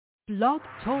Blog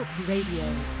Talk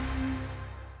Radio.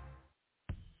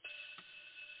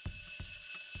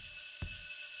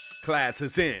 Class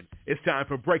is in. It's time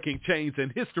for Breaking Chains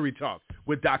and History Talk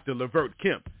with Dr. Levert,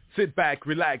 Kemp. Sit back,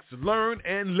 relax, learn,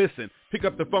 and listen. Pick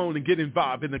up the phone and get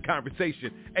involved in the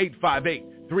conversation.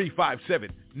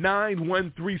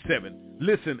 858-357-9137.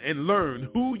 Listen and learn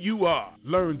who you are.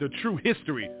 Learn the true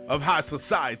history of how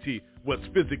society was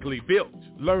physically built.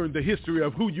 Learn the history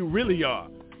of who you really are.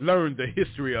 Learn the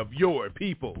history of your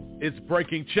people. It's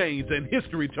Breaking Chains and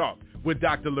History Talk with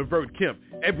Dr. Levert Kemp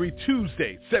every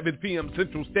Tuesday, 7 p.m.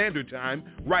 Central Standard Time,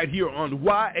 right here on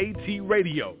YAT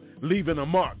Radio, leaving a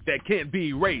mark that can't be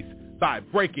erased by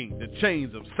breaking the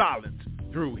chains of silence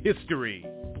through history.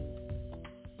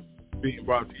 Being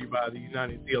brought to you by the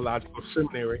United Theological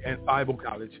Seminary and Bible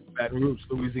College, Baton Rouge,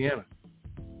 Louisiana.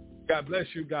 God bless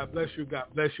you, God bless you, God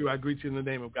bless you. I greet you in the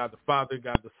name of God the Father,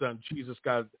 God the Son, Jesus,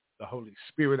 God the Holy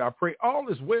Spirit. I pray all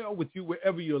is well with you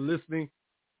wherever you're listening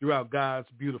throughout God's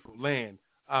beautiful land.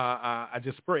 I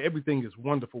just pray everything is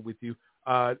wonderful with you.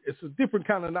 It's a different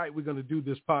kind of night we're going to do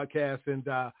this podcast, and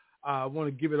I want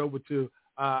to give it over to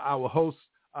our host,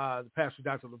 the Pastor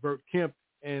Dr. Levert Kemp,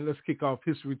 and let's kick off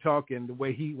History Talk and the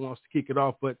way he wants to kick it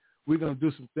off. But we're going to do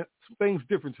some things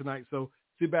different tonight, so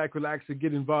sit back, relax, and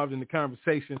get involved in the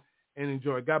conversation and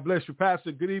enjoy. God bless you,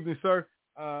 Pastor. Good evening, sir.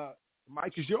 The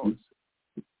mic is yours.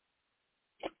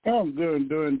 I'm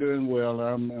doing well.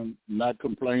 I'm not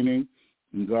complaining.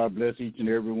 And God bless each and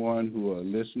everyone who are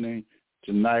listening.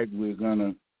 Tonight we're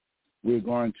going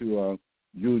to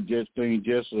do just things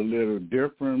just a little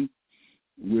different.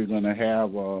 We're going to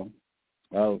have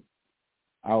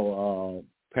our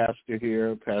pastor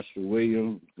here, Pastor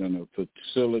William, going to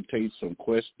facilitate some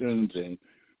questions, and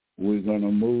we're going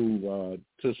to move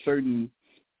to certain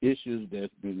issues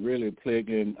that's been really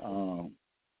plaguing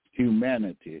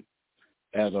humanity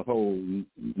as a whole,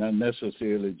 not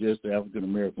necessarily just the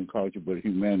African-American culture, but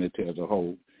humanity as a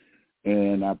whole.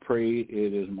 And I pray,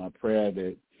 it is my prayer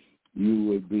that you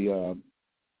would be, how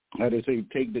they say,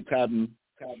 take the cotton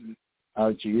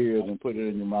out your ears and put it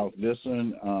in your mouth.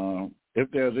 Listen,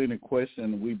 if there's any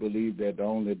question, we believe that the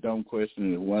only dumb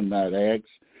question is one not asked.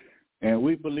 And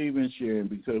we believe in sharing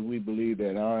because we believe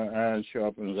that iron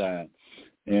sharpens iron.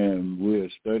 And we're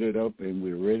studied up and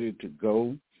we're ready to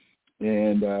go.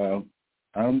 And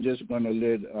I'm just going to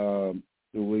let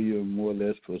William more or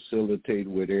less facilitate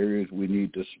what areas we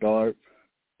need to start.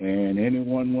 And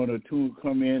anyone one or two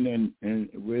come in and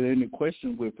with any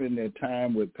questions within that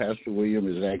time where Pastor William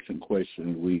is asking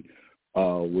questions, we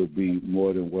would be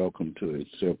more than welcome to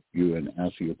accept you and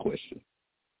answer your question.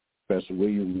 Pastor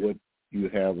William, what you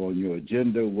have on your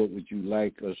agenda, what would you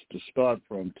like us to start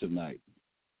from tonight?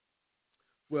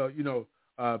 Well,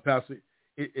 Pastor,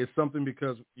 it's something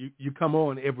because you come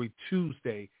on every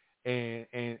Tuesday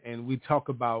and we talk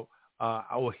about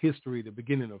our history, the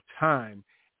beginning of time.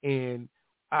 And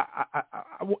I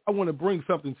want to bring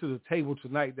something to the table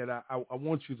tonight that I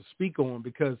want you to speak on,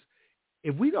 because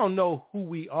if we don't know who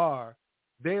we are,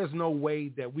 there's no way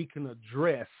that we can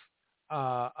address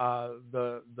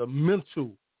the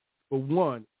mental, for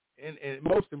one, and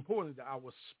most importantly,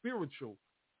 our spiritual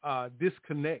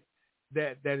disconnect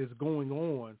that is going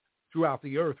on throughout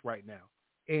the earth right now.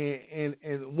 And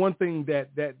one thing that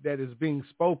is being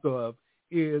spoke of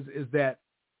is that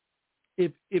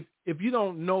if you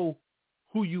don't know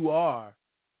who you are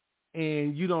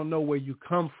and you don't know where you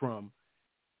come from,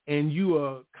 and you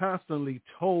are constantly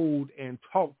told and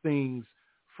taught things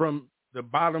from the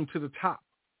bottom to the top,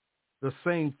 the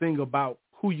same thing about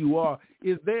who you are,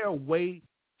 is there a way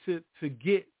to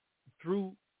get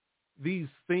through these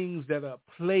things that are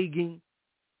plaguing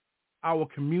our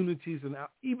communities and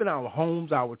even our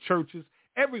homes, our churches,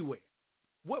 everywhere?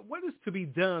 What is to be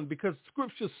done? Because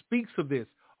Scripture speaks of this.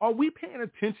 Are we paying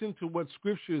attention to what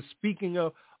Scripture is speaking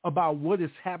of about what is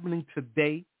happening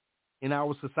today in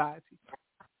our society?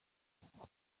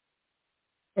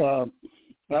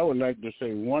 I would like to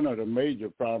say one of the major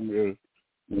problems is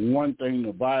one thing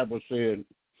the Bible said,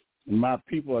 my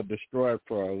people are destroyed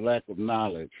for a lack of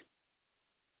knowledge.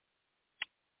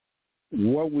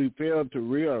 What we fail to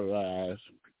realize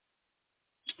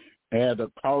as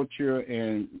a culture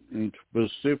and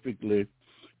specifically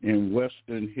in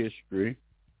Western history,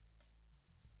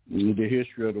 the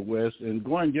history of the West, and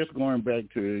going back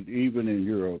to it, even in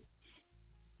Europe,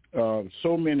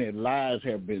 so many lies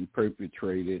have been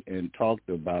perpetrated and talked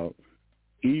about,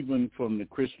 even from the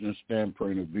Christian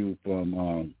standpoint of view, from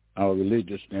our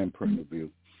religious standpoint of view.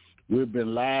 We've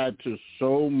been lied to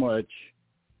so much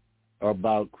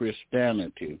about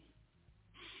Christianity,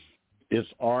 its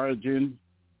origin,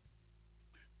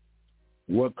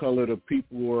 what color the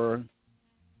people were,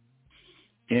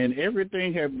 And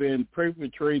everything have been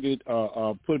perpetrated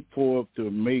put forth to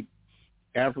make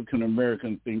African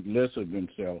Americans think less of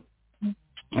themselves.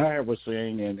 I have a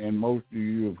saying, and most of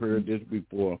you have heard this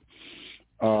before.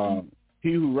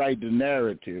 He who writes the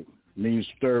narrative means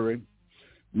story.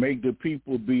 Make the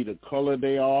people be the color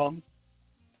they are.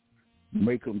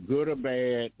 Make them good or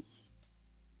bad.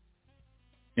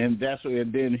 And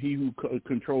then he who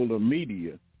controls the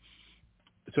media.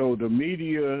 So the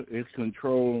media is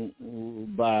controlled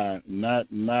by not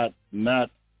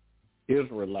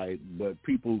Israelites, but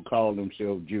people who call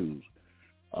themselves Jews,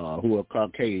 who are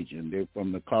Caucasian. They're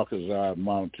from the Caucasus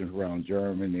Mountains around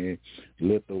Germany,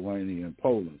 Lithuania, and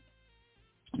Poland.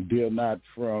 They're not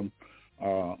from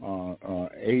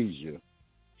Asia.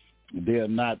 They're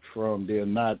not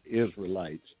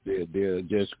Israelites. They're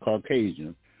just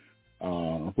Caucasian,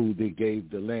 who they gave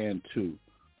the land to.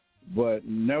 But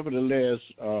nevertheless,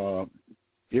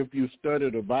 if you study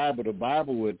the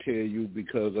Bible will tell you,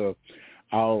 because of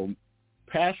our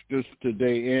pastors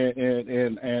today,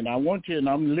 and I want you, and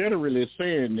I'm literally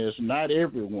saying this, not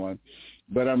everyone,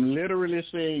 but I'm literally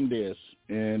saying this,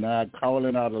 and I'm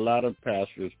calling out a lot of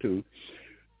pastors too.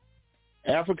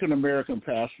 African American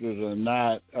pastors are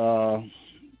not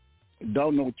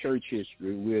don't know church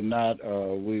history. We're not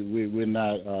we're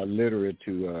not literate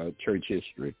to church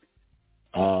history.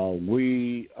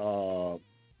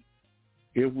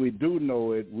 If we do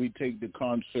know it, we take the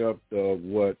concept of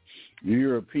what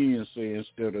Europeans say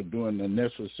instead of doing the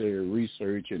necessary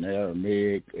research in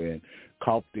Aramaic and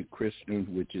Coptic Christians,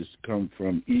 which has come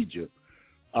from Egypt,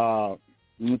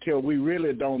 until we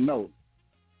really don't know.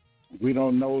 We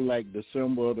don't know, like the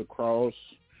symbol of the cross,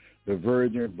 the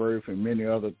virgin birth, and many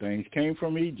other things came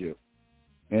from Egypt.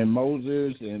 And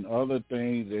Moses and other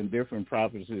things and different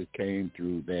prophecies came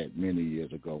through that many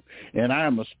years ago. And I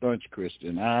am a staunch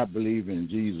Christian. I believe in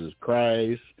Jesus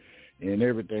Christ and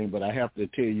everything, but I have to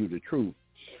tell you the truth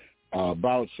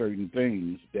about certain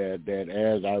things that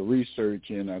as I research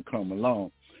and I come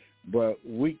along. But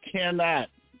we cannot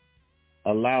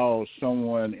allow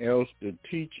someone else to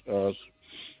teach us,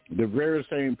 the very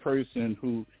same person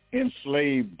who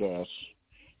enslaved us,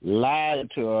 lied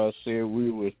to us, said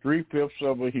we were 3/5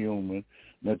 of a human,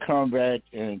 to come back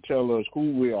and tell us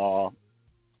who we are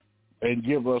and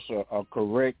give us a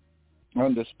correct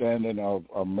understanding of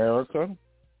America,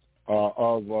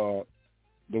 of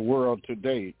the world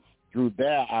today through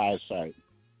their eyesight.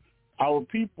 Our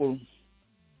people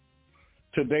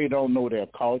today don't know their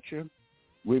culture.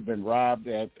 We've been robbed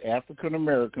as African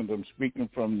Americans. I'm speaking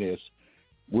from this.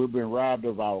 We've been robbed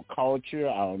of our culture,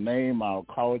 our name, our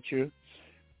culture.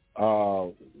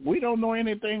 We don't know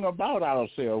anything about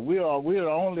ourselves. We're the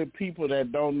only people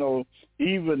that don't know.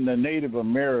 Even the Native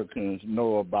Americans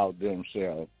know about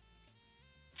themselves.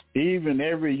 Even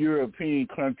every European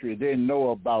country, they know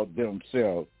about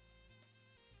themselves.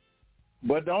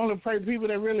 But the only people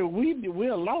that really,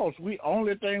 we're lost.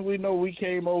 Only thing we know, we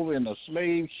came over in a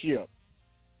slave ship.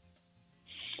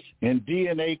 And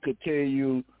DNA could tell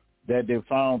you that they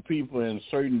found people in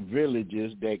certain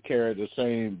villages that carry the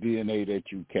same DNA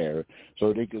that you carry.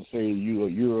 So they could say you are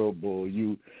Yoruba,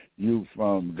 you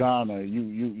from Ghana,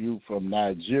 you from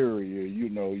Nigeria,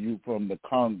 you from the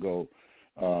Congo,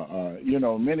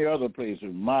 many other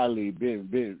places, Mali,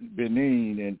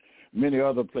 Benin, and many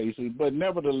other places. But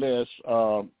nevertheless,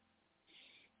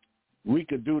 we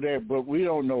could do that, but we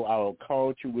don't know our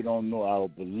culture, we don't know our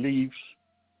beliefs.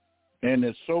 And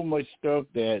there's so much stuff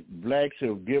that blacks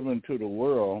have given to the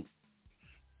world,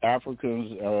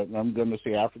 Africans, I'm going to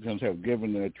say Africans have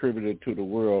given and attributed to the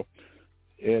world.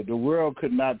 The world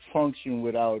could not function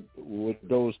with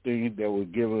those things that were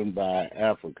given by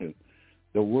Africans.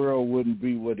 The world wouldn't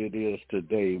be what it is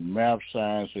today, math,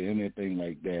 science, or anything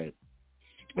like that,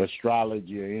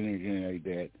 astrology or anything like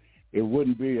that. It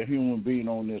wouldn't be a human being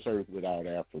on this earth without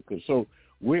Africa. So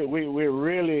we're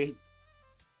really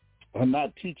are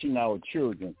not teaching our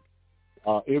children.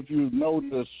 If you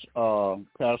notice,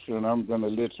 Pastor, and I'm going to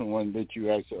let someone let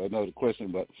you ask another question,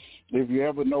 but if you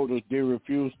ever notice, they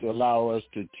refuse to allow us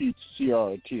to teach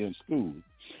CRT in school.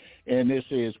 And this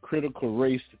is critical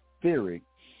race theory.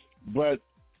 But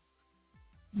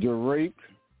the rape,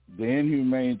 the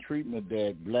inhumane treatment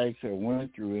that blacks have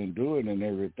went through and doing and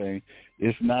everything,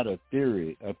 it's not a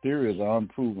theory. A theory is an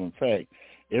unproven fact.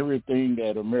 Everything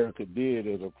that America did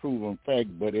is a proven fact,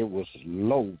 but it was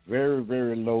low, very,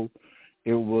 very low.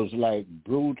 It was like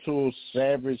brutal,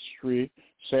 savage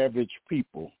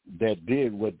people that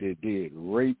did what they did,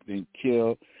 raped and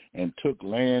killed and took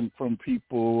land from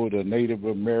people, the Native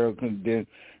Americans, then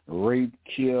rape,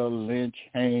 kill, lynch,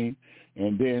 hang.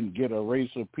 and then get a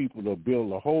race of people to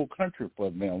build a whole country for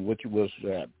them, which was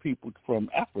people from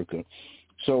Africa.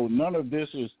 So none of this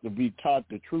is to be taught.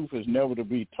 The truth is never to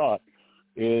be taught,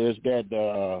 is that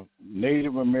the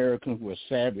Native Americans were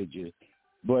savages,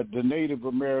 but the Native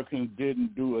Americans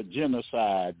didn't do a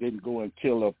genocide, didn't go and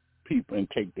kill up people and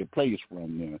take their place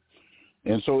from them.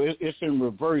 And so it's in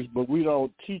reverse, but we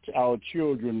don't teach our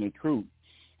children the truth.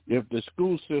 If the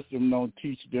school system don't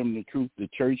teach them the truth, the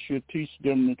church should teach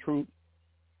them the truth.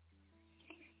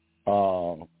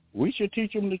 We should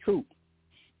teach them the truth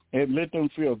and let them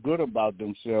feel good about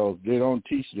themselves. They don't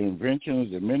teach the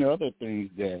inventions and many other things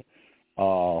that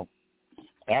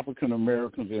African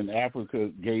Americans in Africa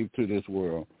gave to this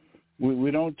world. We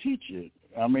don't teach it.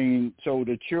 I mean, so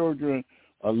the children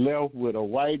are left with a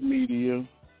white media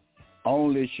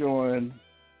only showing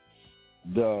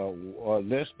the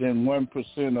less than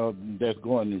 1% of them that's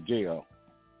going to jail.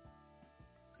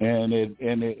 And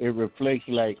it reflects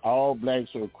like all blacks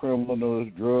are criminals,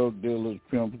 drug dealers,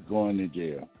 pimps going to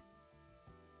jail.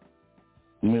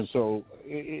 And so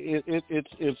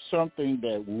it's something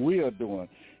that we are doing,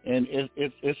 and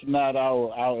it's not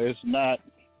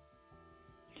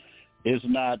it's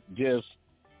not just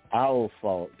our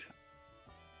fault.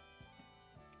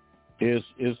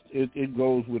 It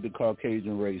goes with the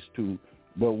Caucasian race too.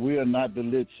 But we are not to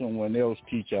let someone else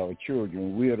teach our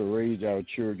children. We are to raise our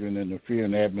children in the fear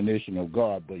and admonition of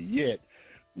God. But yet,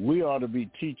 we ought to be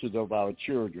teachers of our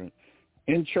children.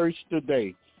 In church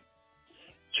today,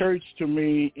 church to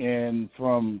me, and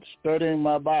from studying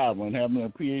my Bible and having a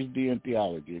PhD in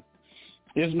theology,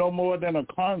 is no more than a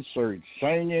concert,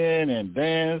 singing and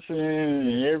dancing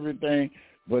and everything.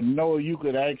 But no, you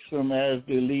could ask them as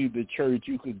they leave the church,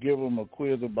 you could give them a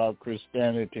quiz about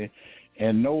Christianity,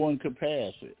 and no one could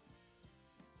pass it.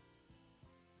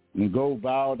 And go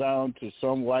bow down to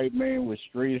some white man with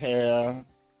straight hair,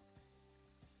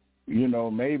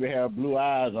 maybe have blue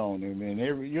eyes on him. And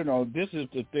this is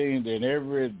the thing that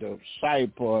every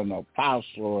disciple and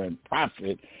apostle and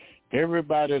prophet,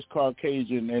 everybody's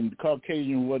Caucasian, and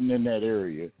Caucasian wasn't in that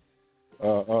area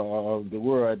of the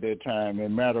world at that time. As a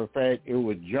matter of fact, it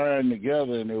was joined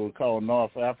together and it was called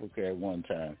North Africa at one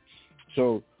time.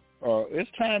 So it's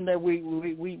time that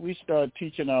we start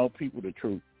teaching our people the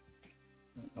truth.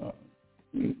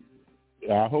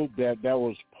 I hope that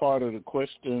was part of the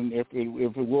question. If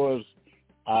it was,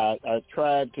 I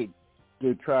tried to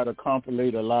try to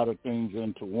compilate a lot of things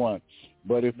into one.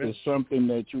 But if it's something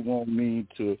that you want me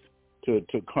to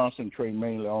concentrate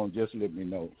mainly on, just let me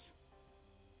know.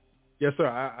 Yes, sir.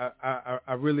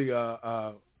 I really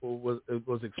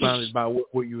was excited by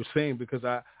what you were saying, because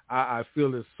I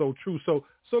feel it's so true. So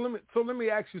let me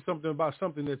ask you something about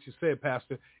something that you said,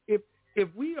 Pastor. If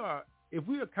we are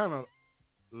kind of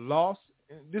lost,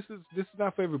 and this is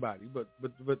not for everybody, but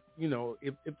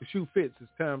if the shoe fits,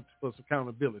 it's time for some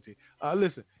accountability.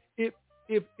 Listen, if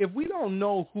we don't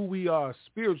know who we are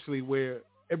spiritually, where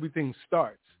everything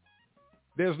starts,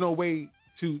 there's no way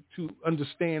to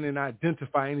understand and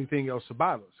identify anything else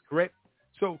about us, correct?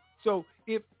 So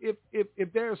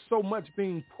if there's so much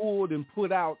being pulled and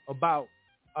put out about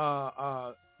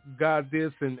God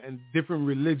this and different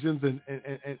religions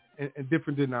and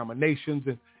different denominations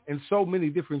and so many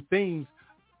different things,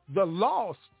 the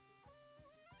lost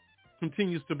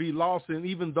continues to be lost, and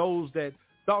even those that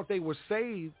thought they were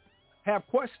saved have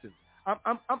questions.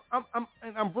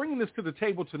 I'm bringing this to the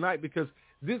table tonight because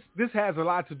this has a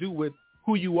lot to do with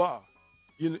who you are.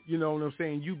 You know what I'm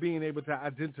saying? You being able to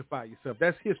identify yourself.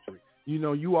 That's history.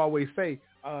 You always say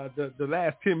the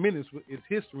last 10 minutes is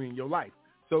history in your life.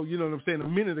 So you know what I'm saying? A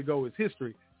minute ago is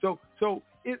history. So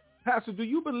Pastor, do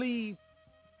you believe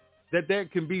that there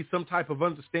can be some type of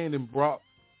understanding brought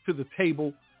to the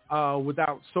table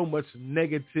without so much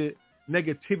negativity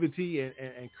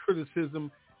and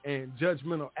criticism and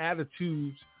judgmental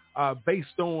attitudes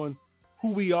based on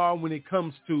who we are when it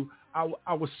comes to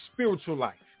our spiritual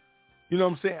life? You know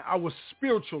what I'm saying? Our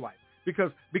spiritual life,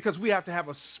 because we have to have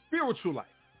a spiritual life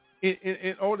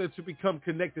in order to become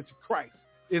connected to Christ,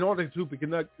 in order to be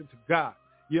connected to God.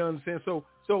 You understand? So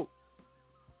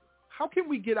how can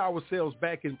we get ourselves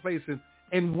back in place,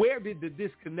 and where did the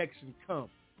disconnection come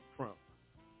from?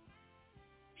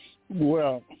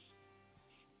 Well,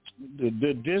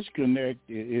 the disconnect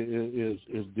is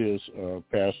this,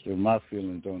 Pastor, my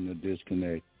feelings on the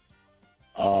disconnect.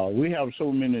 We have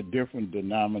so many different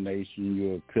denominations.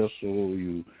 You're Episcopal,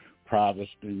 you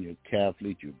Protestant, you're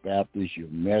Catholic, you're Baptist, you're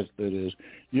Methodist,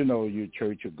 you're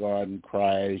Church of God in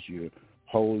Christ, you're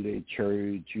Holy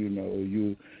Church,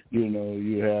 you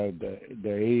have the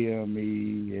AME,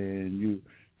 and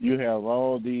you have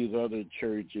all these other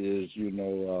churches,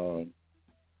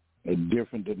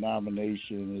 different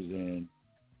denominations, and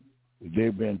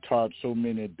they've been taught so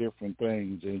many different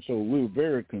things. And so we're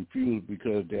very confused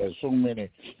because there's so many.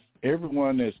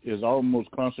 Everyone is almost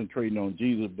concentrating on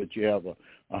Jesus, but you have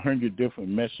 100 different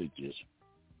messages.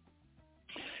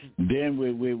 Then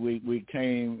we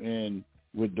came in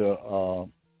with the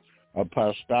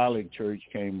apostolic church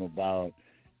came about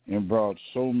and brought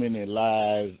so many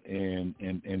lies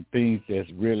and things that's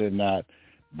really not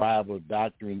Bible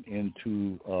doctrine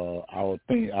into our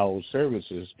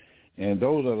services, and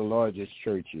those are the largest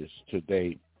churches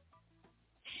today.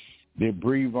 They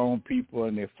breathe on people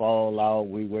and they fall out.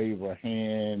 We wave a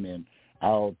hand and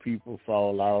our people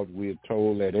fall out. We're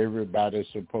told that everybody's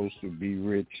supposed to be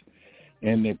rich,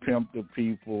 and they pimp the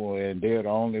people, and they're the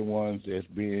only ones that's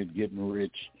getting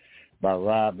rich by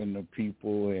robbing the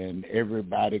people, and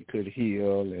everybody could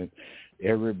heal, and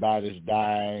everybody's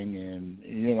dying, and,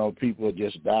 people are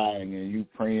just dying, and you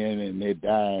praying, and they're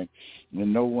dying,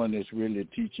 and no one is really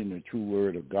teaching the true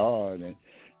word of God. And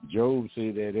Job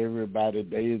said that everybody's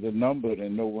days are numbered,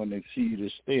 and no one exceeds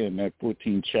his stay in that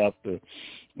 14th chapter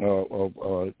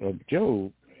of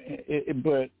Job.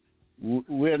 But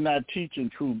we're not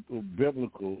teaching true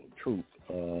biblical truth.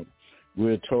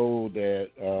 We're told that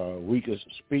we could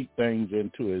speak things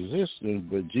into existence,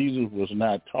 but Jesus was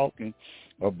not talking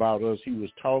about us. He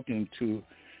was talking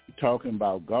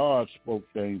about God spoke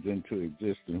things into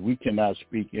existence. We cannot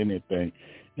speak anything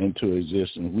into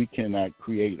existence. We cannot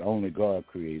create. Only God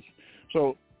creates.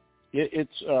 So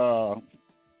but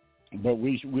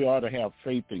we ought to have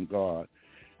faith in God.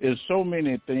 There's so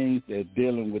many things that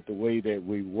dealing with the way that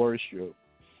we worship,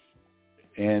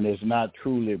 and it's not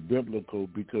truly biblical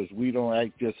because we don't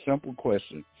ask just simple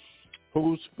questions.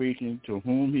 Who's speaking, to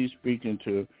whom he's speaking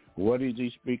to, what is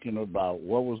he speaking about,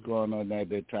 what was going on at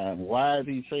that time, why is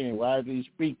he saying, why is he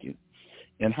speaking,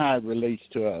 and how it relates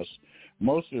to us.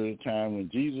 Most of the time when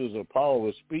Jesus or Paul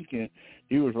was speaking,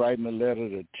 he was writing a letter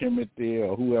to Timothy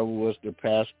or whoever was the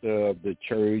pastor of the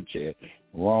church at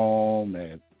Rome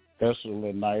and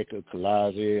Thessalonica,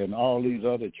 Colossae, and all these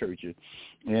other churches,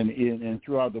 and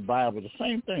throughout the Bible, the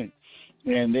same thing.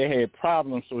 And they had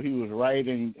problems, so he was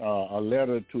writing a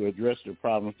letter to address the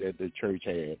problems that the church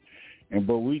had.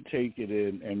 But we take it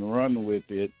and run with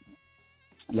it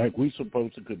like we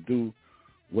supposed to could do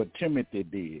what Timothy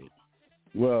did.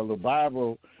 Well, the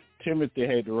Bible, Timothy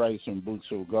had to write some books,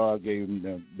 so God gave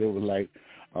them, they were like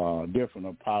different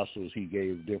apostles. He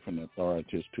gave different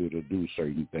authorities to do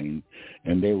certain things,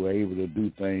 and they were able to do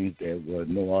things that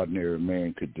no ordinary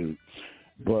man could do.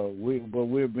 But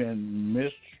we've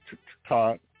been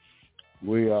mistaught.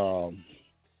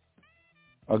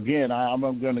 Again,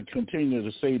 I'm going to continue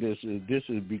to say this. This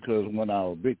is because one of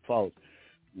our big faults,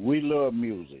 we love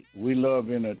music. We love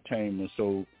entertainment.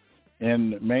 So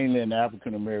mainly in the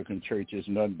African-American church, it's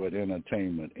nothing but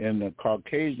entertainment. In the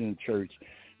Caucasian church,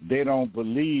 they don't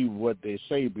believe what they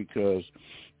say because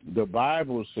the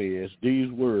Bible says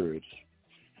these words,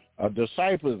 a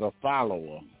disciple is a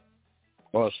follower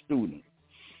or a student.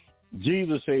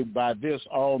 Jesus said, by this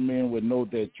all men would know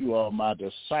that you are my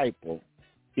disciple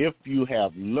if you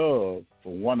have love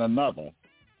for one another.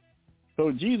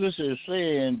 So Jesus is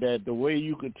saying that the way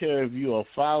you could tell if you're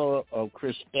a follower of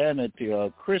Christianity or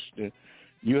a Christian,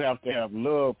 you have to have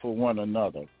love for one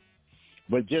another.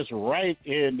 But just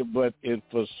but if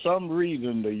for some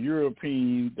reason the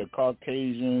Europeans, the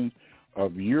Caucasians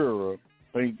of Europe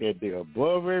think that they're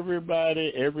above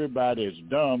everybody is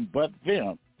dumb but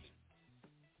them.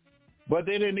 But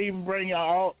they didn't even bring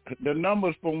out the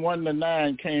numbers from 1 to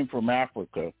 9 came from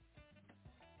Africa.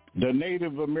 The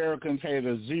Native Americans had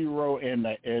a 0, and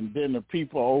then the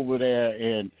people over there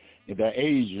and the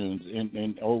Asians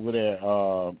and over there,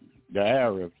 the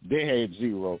Arabs, they had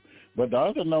 0. But the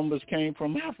other numbers came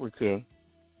from Africa.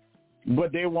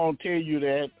 But they won't tell you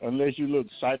that unless you look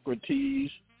Socrates,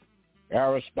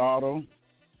 Aristotle,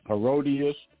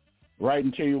 Herodias, right,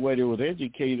 and tell you where they was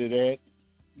educated at.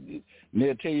 And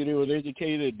they'll tell you they was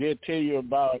educated. They'll tell you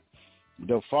about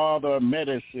the father of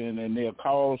medicine, and they'll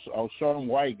call some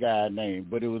white guy name,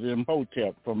 but it was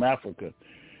Imhotep from Africa.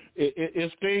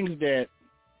 It's things that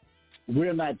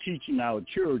we're not teaching our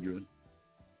children.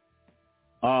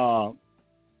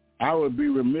 I would be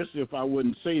remiss if I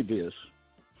wouldn't say this.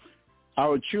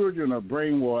 Our children are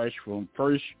brainwashed from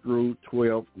 1st through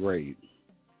 12th grade.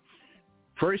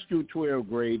 1st through 12th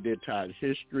grade, they're taught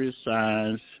history,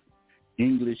 science,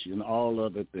 English, and all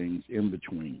other things in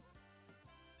between.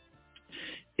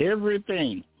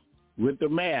 Everything with the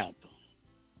math,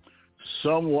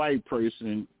 some white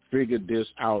person figured this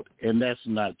out, and that's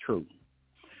not true.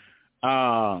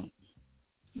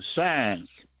 Science.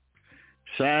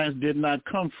 Science did not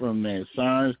come from that.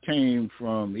 Science came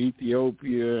from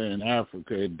Ethiopia and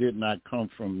Africa. It did not come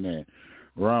from that.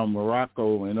 Around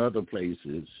Morocco and other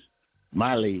places,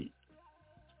 Mali,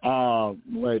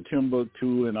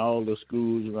 Timbuktu and all the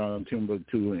schools around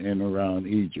Timbuktu and around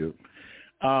Egypt.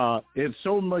 It's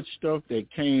so much stuff that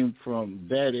came from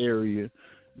that area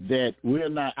that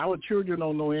our children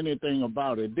don't know anything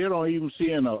about it. They don't even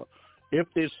see if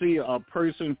they see a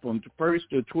person from 1st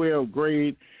to 12th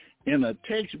grade in a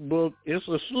textbook, it's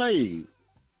a slave.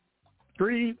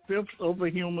 3/5 of a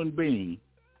human being.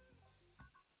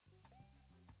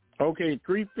 Okay,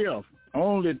 3/5.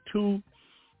 Only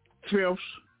 2/5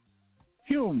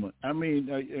 human.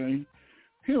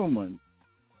 Human.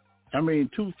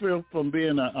 2/5 from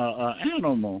being a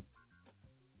animal.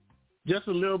 Just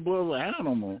a little bit of an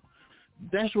animal.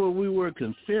 That's what we were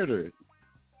considered.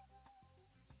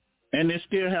 And they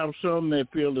still have some that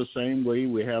feel the same way.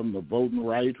 We have the voting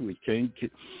rights. We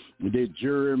did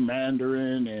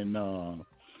gerrymandering, and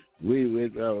we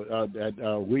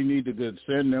need to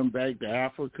send them back to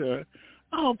Africa.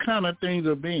 All kind of things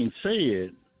are being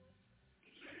said.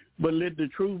 But let the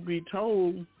truth be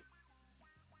told,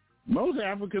 most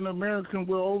African Americans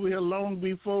were over here long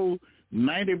before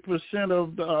 90%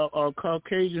 of the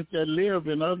Caucasians that live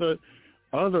in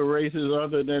other races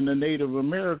other than the Native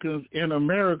Americans in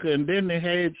America. And then they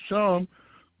had some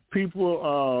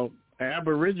people,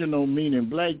 Aboriginal, meaning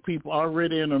black people,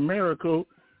 already in America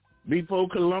before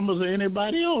Columbus or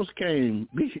anybody else came.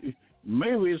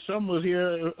 Maybe some was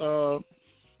here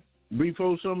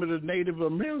before some of the Native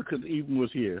Americans even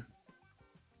was here.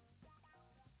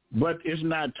 But it's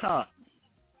not taught.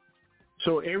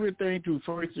 So everything through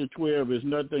 1st to 12 is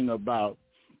nothing about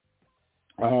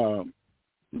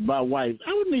whites.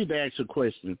 I would need to ask a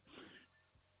question.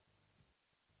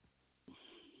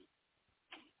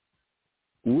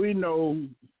 We know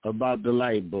about the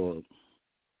light bulb.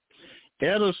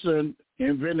 Edison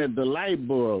invented the light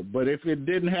bulb, but if it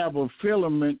didn't have a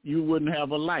filament, you wouldn't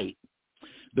have a light.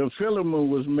 The filament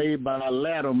was made by a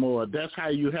Latimer. That's how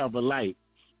you have a light.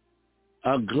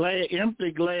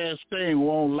 Empty glass thing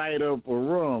won't light up a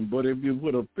room, but if you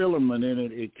put a filament in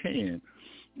it, it can.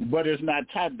 But it's not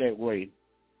taught that way.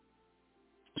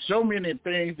 So many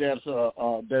things that's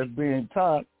being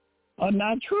taught are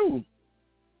not true.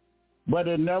 But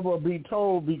it never be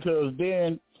told, because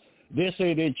then they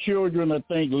say that children will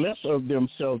think less of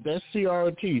themselves. That's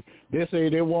CRT. They say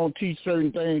they won't teach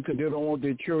certain things because they don't want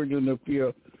their children to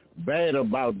feel bad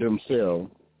about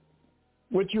themselves.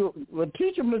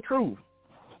 Teach them the truth.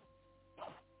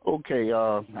 Okay,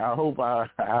 I hope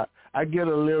I get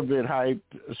a little bit hyped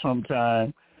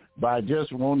sometime by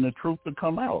just wanting the truth to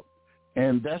come out.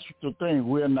 And that's the thing.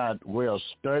 We're not well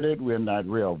studied. We're not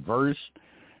real versed.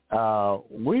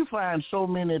 We find so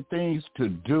many things to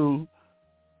do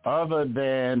other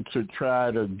than to try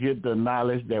to get the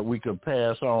knowledge that we could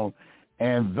pass on.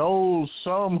 And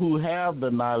some who have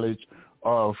the knowledge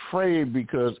are afraid,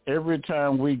 because every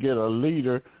time we get a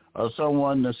leader or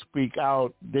someone to speak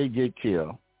out, they get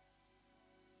killed.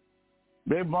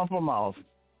 They bump them off.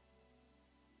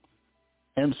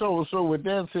 And so with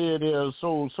that said, there's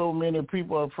so many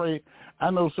people are afraid.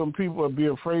 I know some people will be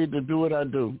afraid to do what I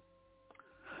do.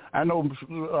 I know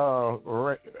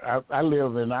I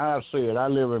live in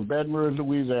Baton Rouge,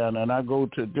 Louisiana, and I go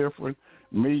to different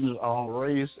meetings on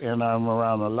race, and I'm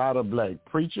around a lot of black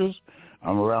preachers.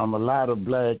 I'm around a lot of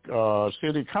black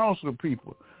city council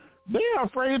people. They're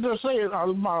afraid to say it. A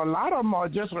lot of them are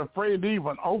just afraid to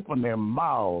even open their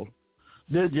mouths.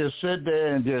 They just sit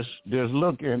there and just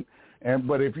looking.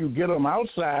 But if you get them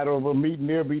outside of a meeting,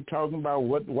 they'll be talking about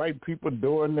what white people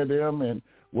doing to them and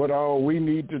what all we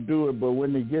need to do it. But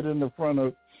when they get in the front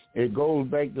of, it goes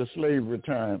back to slavery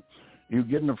time. You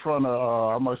get in the front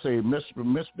of, I'm going to say,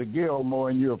 Mr. Gilmore,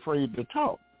 and you're afraid to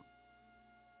talk.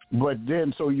 But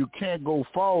then, so you can't go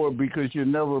forward because you're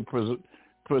never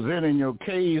presenting your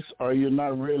case, or you're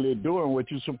not really doing what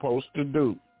you're supposed to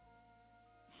do.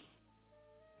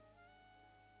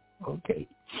 Okay.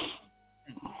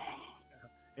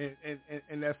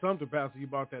 And that's something, Pastor, you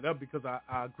brought that up, because I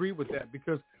agree with that,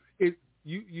 because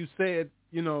you said,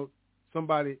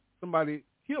 somebody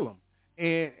kill them.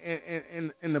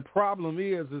 And the problem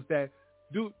is that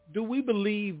do we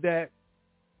believe that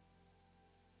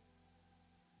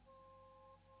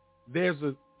there's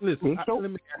a listen?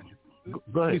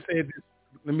 Let me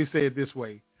say it this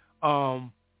way.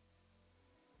 The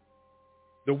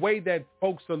way that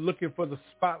folks are looking for the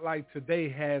spotlight today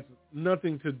has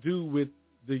nothing to do with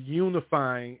the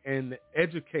unifying and the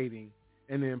educating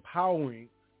and the empowering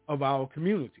of our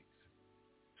communities.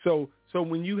 So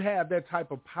when you have that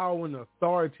type of power and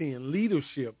authority and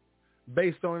leadership,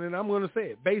 based on, and I'm going to say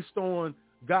it, based on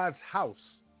God's house.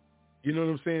 You know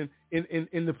what I'm saying?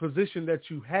 In the position that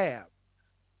you have,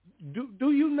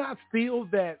 do you not feel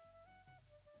that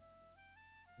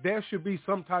there should be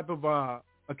some type of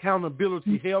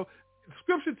accountability held?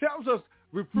 Scripture tells us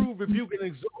reprove, rebuke, and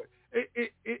exhort.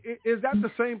 Is that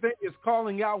the same thing as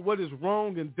calling out what is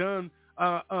wrong and done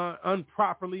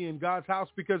improperly in God's house?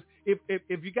 Because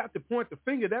if you got to point the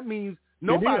finger, that means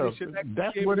nobody should.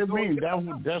 That's what it means.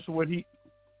 That's what he.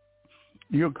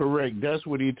 You're correct. That's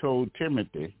what he told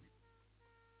Timothy.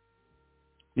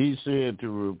 He said to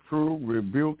reprove,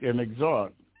 rebuke, and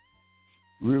exhort.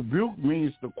 Rebuke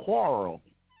means to quarrel.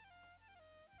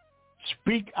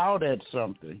 Speak out at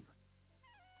something.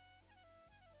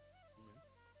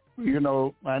 I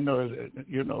know,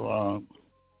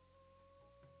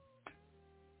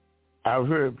 I've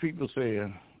heard people say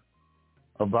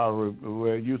about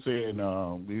where you saying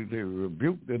you say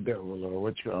rebuke the devil or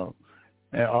what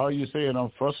and all you saying,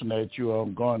 I'm fussing at you,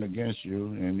 I'm going against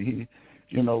you, and he,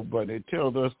 but it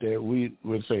tells us that we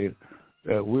would say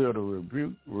that we're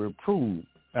to reprove.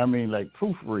 I mean, like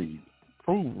proofread,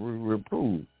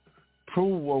 reprove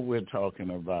what we're talking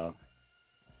about.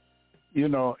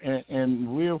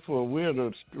 And we're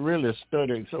to really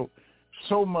study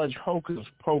so much hocus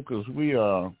pocus. We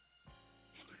are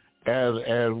as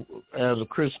a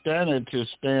Christianity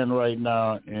stand right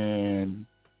now, and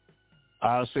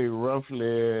I'll say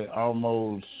roughly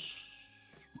almost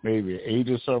maybe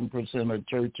 80-something% of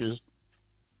churches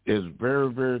is very,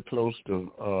 very close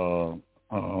to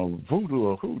voodoo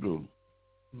or hoodoo.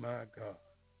 My God,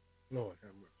 Lord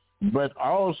have mercy. But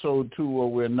also to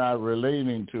what we're not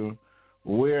relating to,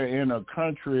 we're in a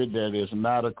country that is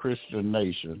not a Christian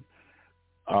nation.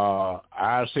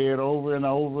 I say it over and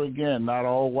over again. Not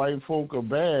all white folk are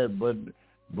bad, but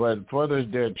for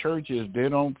their churches, they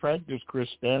don't practice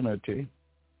Christianity.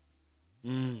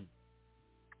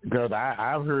 Because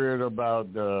I've heard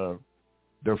about the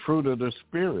fruit of the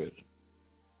Spirit.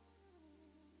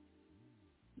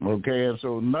 Okay, and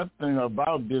so nothing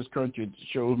about this country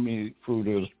shows me fruit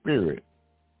of the Spirit.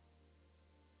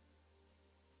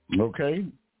 Okay?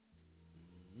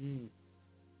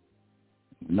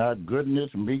 Not goodness,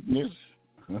 meekness,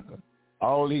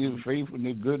 all these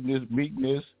faithfulness, goodness,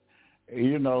 meekness,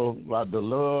 about the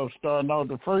love, starting out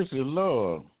the first is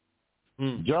love.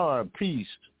 Joy, peace.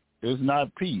 It's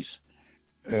not peace.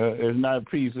 It's not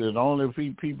peace. The only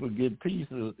people get peace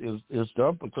is the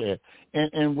upper class.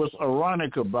 And what's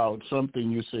ironic about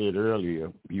something you said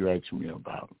earlier, you asked me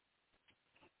about.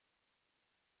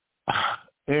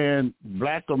 And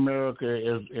black America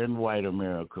is in white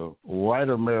America. White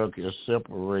America is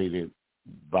separated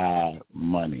by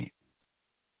money.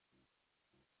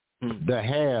 The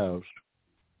haves,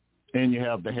 and you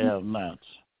have the have-nots.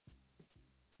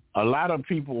 A lot of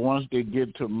people, once they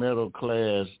get to middle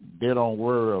class, they don't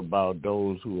worry about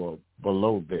those who are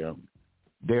below them.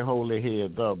 They hold their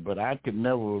heads up. But I could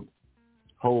never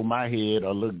hold my head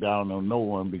or look down on no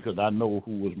one because I know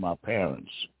who was my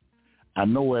parents. I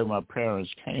know where my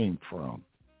parents came from.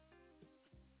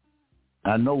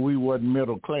 I know we wasn't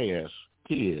middle class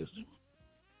kids.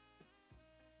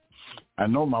 I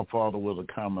know my father was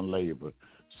a common laborer.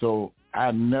 So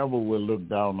I never would look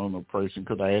down on a person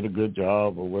because I had a good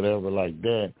job or whatever like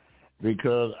that,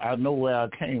 because I know where I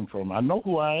came from. I know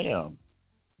who I am.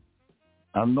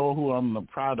 I know who I'm the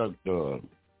product of.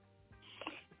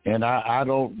 And I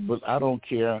don't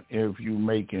care if you're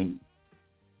making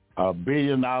 $1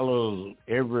 billion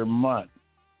every month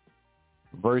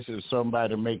versus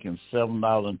somebody making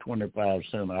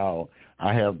 $7.25 an hour.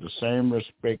 I have the same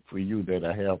respect for you that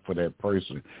I have for that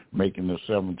person making the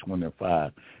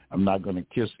 $7.25. I'm not going to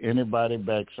kiss anybody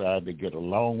backside to get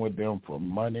along with them for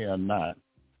money or not,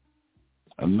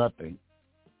 or nothing.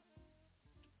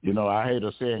 I hate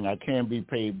a saying, I can't be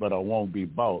paid, but I won't be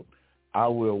bought. I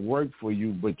will work for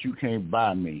you, but you can't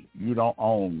buy me. You don't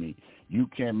own me. You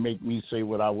can't make me say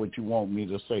what you want me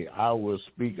to say. I will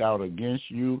speak out against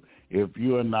you if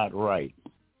you are not right.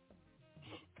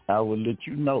 I will let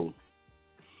you know.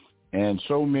 And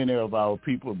so many of our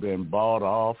people have been bought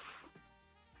off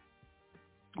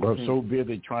or so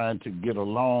busy trying to get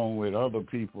along with other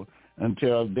people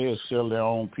until they sell their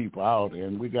own people out.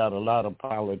 And we got a lot of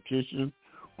politicians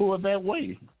who are that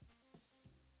way.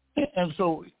 And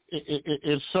so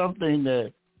it's something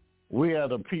that we as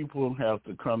the people have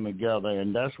to come together,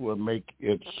 and that's what makes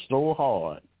it so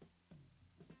hard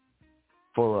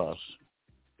for us.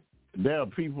 There are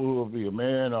people who will be,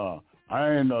 man, I'll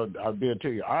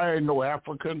tell you, I ain't no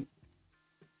African.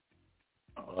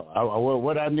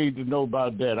 What I need to know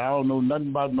about that, I don't know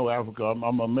nothing about no Africa.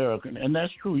 I'm American, and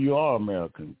that's true. You are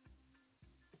American.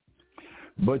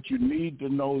 But you need to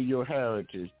know your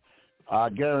heritage. I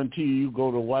guarantee you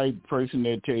go to a white person,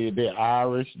 they tell you they're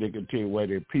Irish. They can tell you where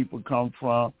their people come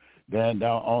from. Then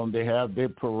down on, they have their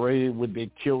parade with their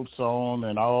kilts on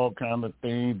and all kind of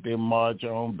things. They march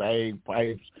on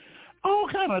bagpipes, all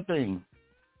kind of things.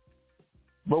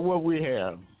 But what we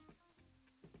have,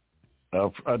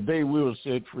 a day we were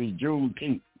set free,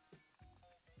 Juneteenth.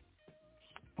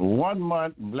 1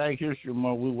 month, Black History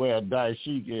Month, we wear a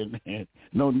dashiki and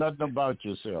know nothing about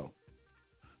yourself.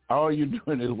 All you're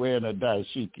doing is wearing a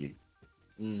dashiki.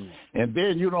 And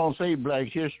then you don't say Black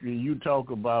history. You talk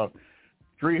about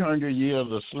 300 years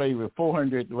of slavery,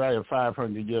 400, right,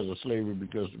 500 years of slavery,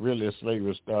 because really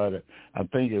slavery started, I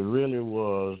think it really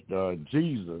was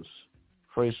Jesus,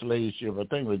 first slave ship. I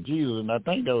think it was Jesus, and I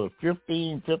think that was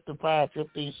 1555,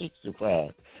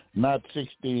 1565, not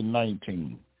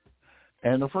 1619.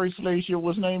 And the first slave ship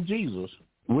was named Jesus,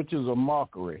 which is a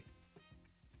mockery.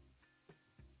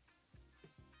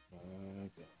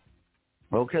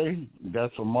 Okay,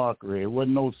 that's a mockery. There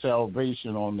wasn't no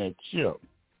salvation on that ship,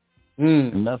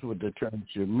 and that's what the term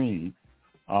should mean.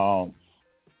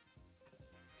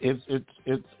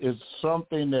 It's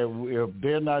something that if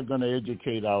they're not going to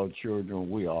educate our children,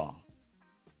 we are.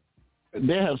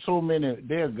 There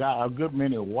are a good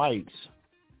many whites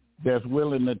that's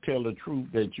willing to tell the truth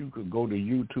that you could go to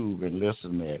YouTube and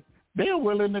listen to it. They're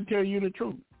willing to tell you the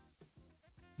truth.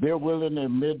 They're willing to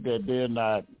admit that they're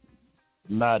not.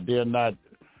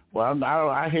 Well,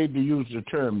 I hate to use the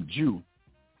term Jew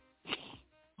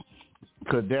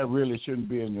because that really shouldn't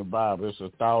be in your Bible. It's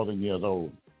 1,000 years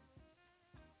old,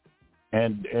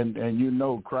 and you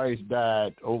know Christ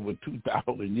died over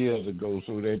 2,000 years ago,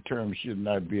 so that term should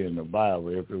not be in the Bible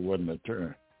if it wasn't a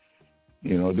term.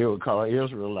 You know, they were called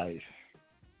Israelites.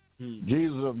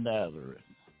 Jesus of Nazareth.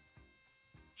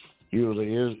 He was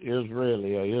an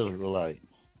Israelite.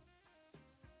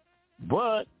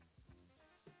 But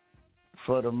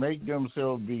for to make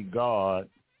themselves be God,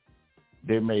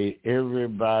 they made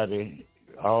everybody,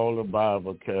 all the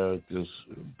Bible characters,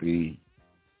 be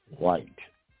white.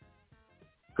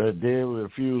 Because they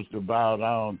refused to bow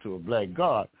down to a black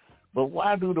God. But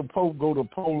why do the Pope go to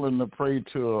Poland to pray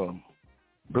to a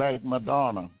black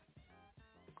Madonna?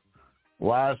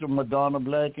 Why is the Madonna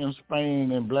black in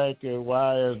Spain and black?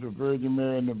 Why is the Virgin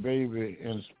Mary and the baby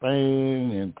in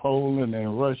Spain and Poland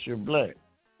and Russia black?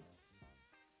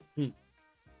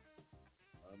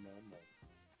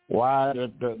 Why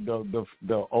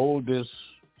the oldest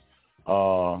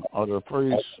or the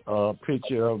first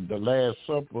picture of the Last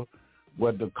Supper,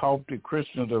 what the Coptic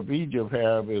Christians of Egypt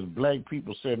have, is black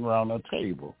people sitting around a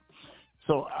table.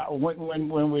 So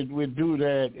when we do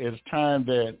that, it's time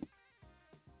that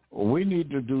we need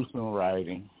to do some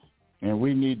writing, and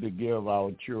we need to give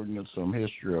our children some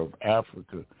history of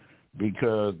Africa,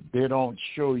 because they don't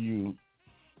show you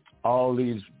all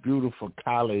these beautiful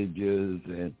colleges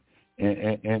and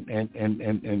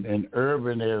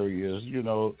urban areas, you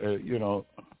know,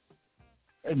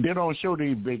 they don't show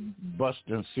these big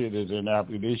bustling cities in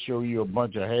Africa. They show you a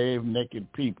bunch of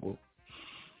half-naked people,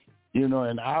 you know,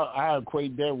 and I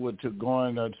equate that with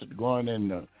going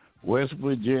in West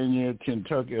Virginia,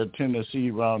 Kentucky, or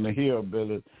Tennessee around the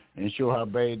hillbillies and show how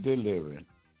bad they're living.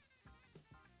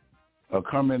 Or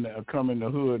come in the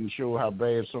hood and show how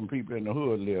bad some people in the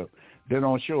hood live. They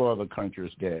don't show other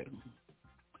countries that.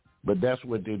 But that's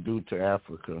what they do to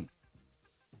Africa.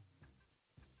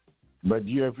 But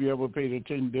if you ever paid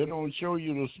attention, they don't show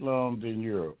you the slums in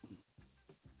Europe.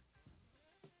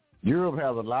 Europe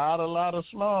has a lot of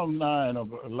slums now and a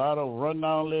lot of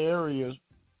run-down areas,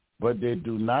 but they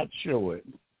do not show it.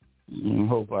 I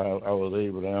hope I was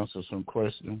able to answer some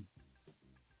questions.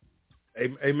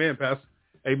 Amen, Pastor.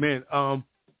 Amen.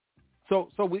 So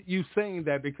with you saying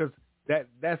that, because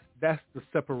that's the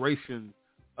separation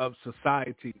of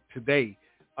society today,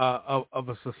 of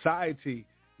a society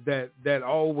that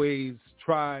always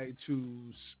try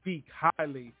to speak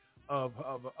highly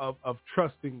of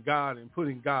trusting God and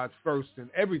putting God first in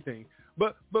everything.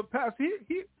 But Pastor,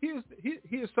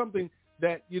 here's something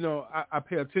that, you know, I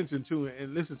pay attention to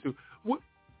and listen to.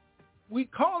 We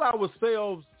call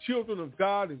ourselves children of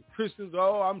God and Christians.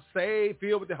 Oh, I'm saved,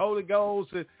 filled with the Holy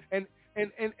Ghost, and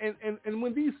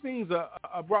when these things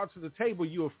are brought to the table,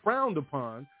 you are frowned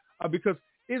upon, because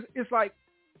it's like,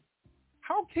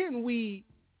 how can we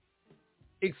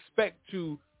expect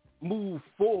to move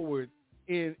forward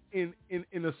in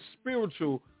a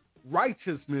spiritual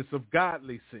righteousness of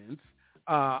godly sense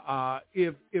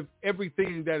if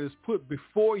everything that is put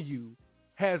before you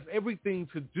has everything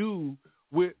to do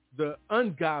with the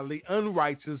ungodly,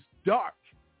 unrighteous, dark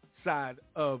side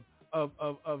of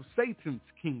Satan's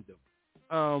kingdom?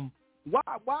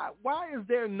 Why is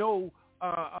there no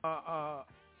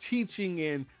teaching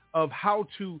and of how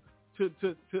to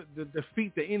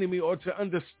defeat the enemy, or to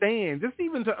understand, just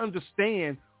even to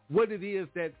understand what it is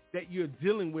that you're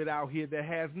dealing with out here that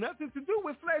has nothing to do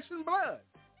with flesh and blood?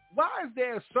 Why is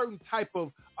there a certain type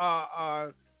of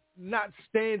not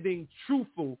standing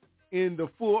truthful in the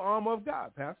full armor of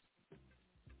God, Pastor?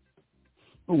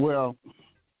 Well,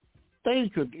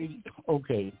 things could,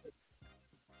 okay.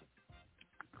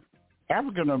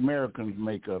 African Americans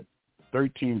make up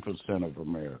 13% of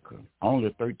America, only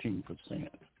 13%.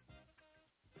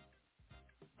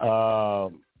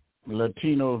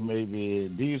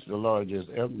 Latinos these are the largest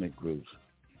ethnic groups.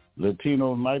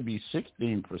 Latinos might be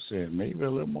 16%, maybe a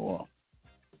little more.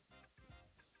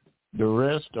 The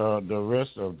rest are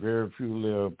very few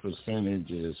little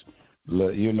percentages,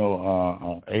 Asian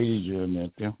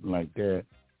and things like that.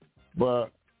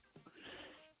 But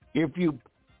if you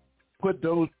put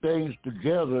those things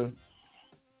together,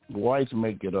 whites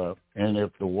make it up. And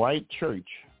if the white church,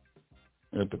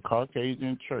 if the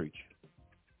Caucasian church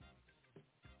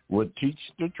would teach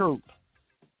the truth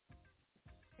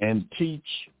and teach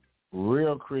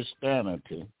real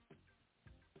Christianity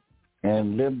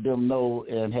and let them know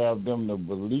and have them to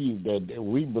believe that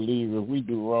we believe if we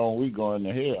do wrong, we going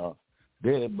to hell.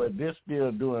 But they're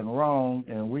still doing wrong,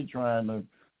 and we trying to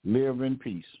live in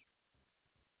peace.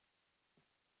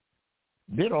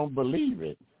 They don't believe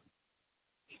it.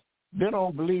 They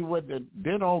don't believe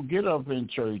they don't get up in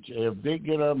church. If they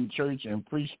get up in church and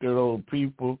preach to those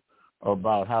people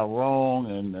about how wrong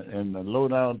and the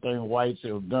low-down thing whites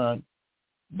have done,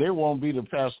 they won't be the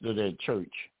pastor of that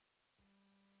church.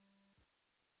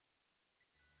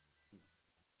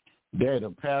 They're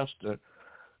the pastor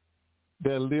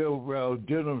that lived around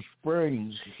Denham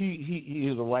Springs. He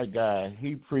is a white guy.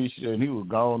 He preached and he was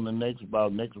gone the next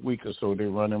week or so. They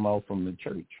run him off from the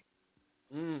church.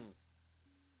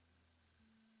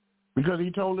 Because he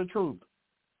told the truth.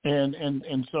 And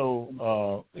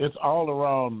so it's all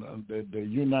around the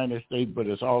United States, but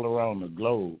it's all around the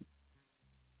globe.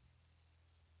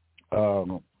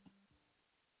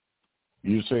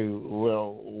 You say,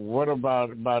 well, what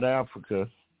about Africa?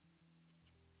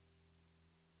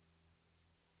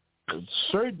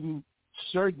 Certain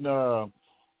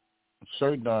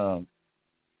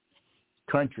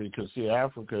countries, because see,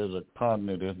 Africa is a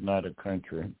continent, it's not a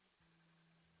country.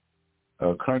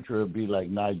 A country would be like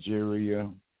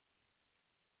Nigeria,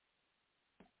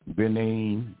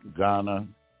 Benin, Ghana,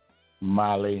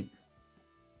 Mali,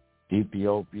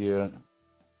 Ethiopia,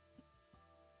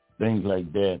 things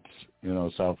like that,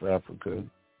 South Africa,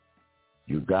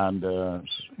 Uganda,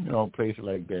 places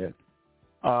like that.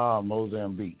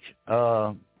 Mozambique.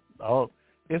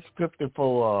 It's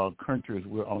 54 countries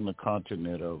we're on the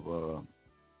continent of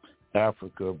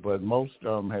Africa, but most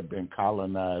of them have been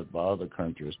colonized by other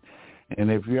countries.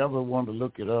 And if you ever want to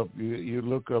look it up, you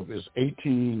look up, it's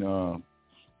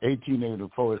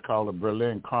 1884, it's called the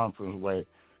Berlin Conference, where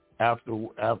after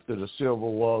the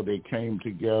Civil War, they came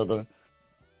together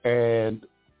and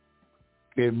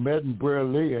they met in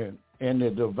Berlin, and they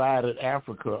divided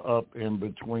Africa up in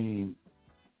between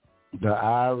the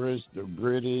Irish, the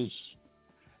British,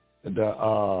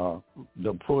 the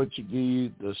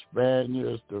Portuguese, the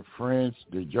Spaniards, the French,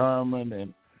 the German,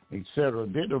 and etc.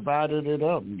 They divided it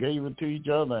up and gave it to each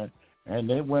other, and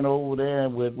they went over there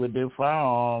with their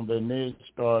firearms and they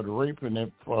started raping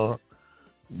it for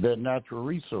their natural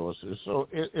resources. So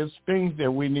it's things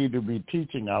that we need to be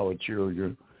teaching our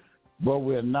children, but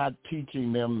we're not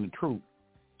teaching them the truth.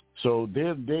 So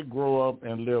they grow up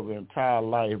and live their entire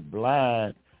life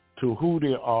blind to who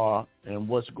they are and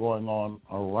what's going on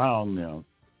around them.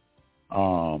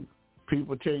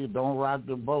 People tell you, don't rock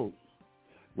the boat.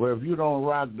 Well, if you don't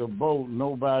rock the boat,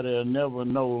 nobody will never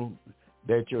know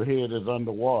that your head is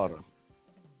underwater.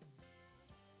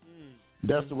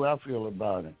 That's the way I feel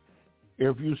about it.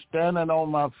 If you standing on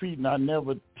my feet and I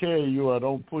never tell you or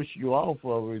don't push you off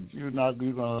of it, you're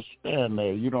going to stand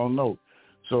there. You don't know.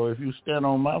 So if you stand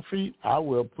on my feet, I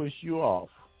will push you off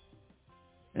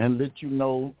and let you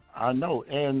know I know.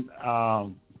 And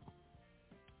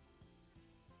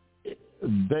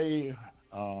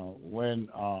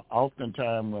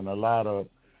oftentimes when a lot of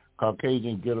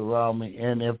Caucasians get around me,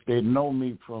 and if they know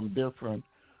me from different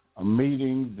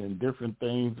meetings and different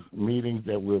things, meetings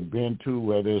that we've been to,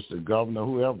 whether it's the governor,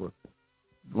 whoever,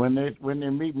 when they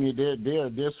meet me,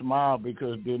 they smile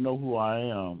because they know who I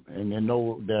am, and they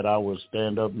know that I will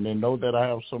stand up, and they know that I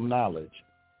have some knowledge.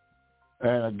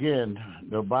 And again,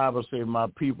 the Bible says my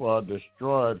people are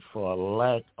destroyed for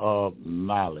lack of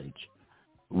knowledge.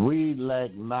 we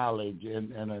lack knowledge,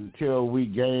 and until we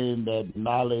gain that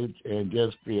knowledge and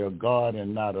just fear God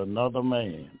and not another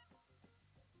man,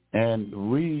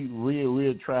 and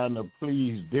we're trying to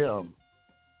please them,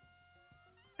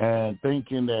 and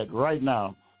thinking that right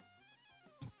now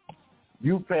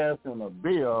you passing a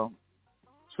bill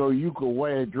so you could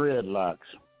wear dreadlocks.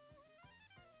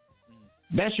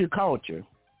 That's your culture.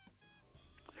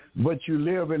 But you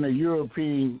live in a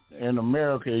European, and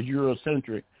America is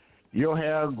Eurocentric. Your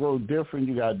hair grows different.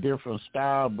 You got different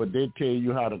style, but they tell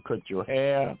you how to cut your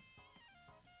hair.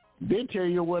 They tell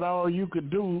you what all you could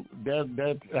do,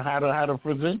 that how to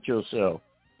present yourself,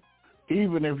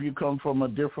 even if you come from a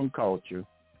different culture.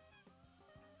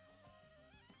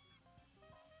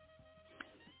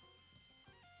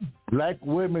 Black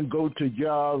women go to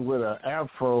jobs with an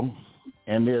afro,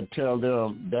 and they'll tell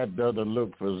them that doesn't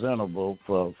look presentable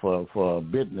for a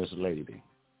business lady.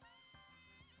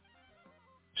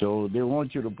 So they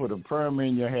want you to put a perm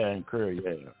in your hair and curl your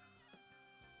hair,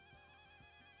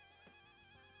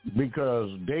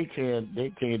 because they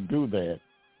can't do that.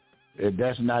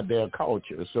 That's not their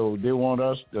culture. So they want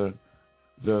us to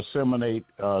assimilate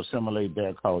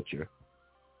their culture.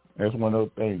 That's one of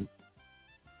those things.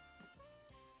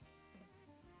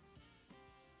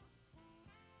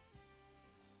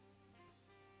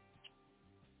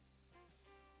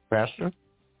 Pastor?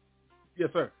 Yes,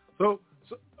 sir. So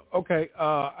okay,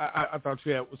 I thought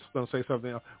you was going to say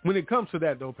something else. When it comes to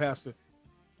that, though, Pastor,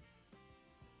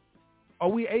 are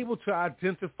we able to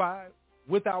identify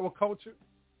with our culture?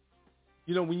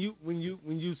 You know, when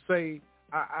you say,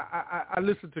 I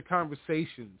listen to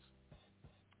conversations,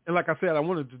 and like I said, I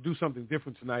wanted to do something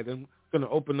different tonight. I'm going to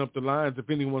open up the lines if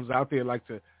anyone's out there like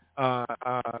to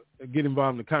get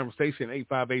involved in the conversation.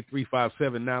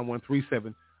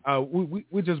 858-357-9137.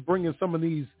 We're just bringing some of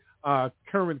these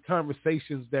current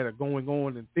conversations that are going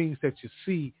on and things that you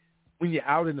see when you're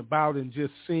out and about and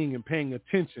just seeing and paying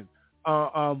attention.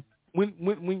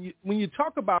 When you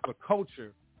talk about a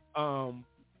culture and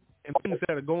things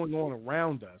that are going on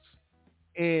around us,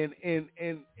 and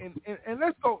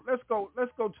let's go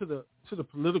to the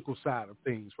political side of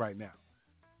things right now,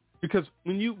 because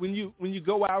when you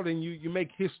go out and you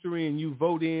make history and you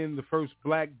vote in the first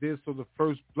black this or the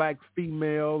first black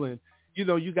female, and you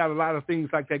know you got a lot of things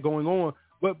like that going on,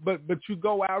 but you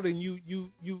go out and you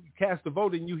cast a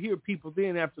vote and you hear people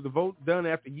then after the vote done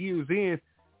after years in,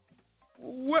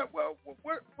 what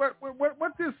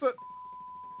this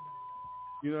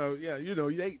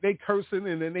they cursing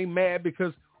and then they mad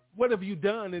because what have you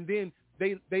done, and then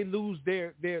they lose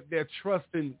their trust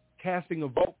in casting a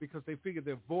vote because they figure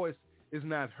their voice is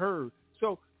not heard.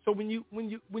 So when you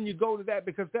go to that,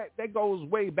 because that goes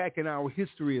way back in our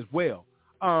history as well.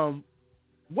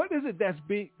 What is it that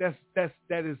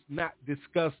is not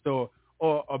discussed or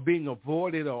being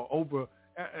avoided or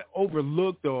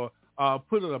overlooked or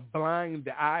put a blind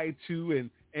eye to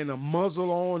and a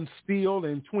muzzle on still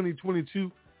in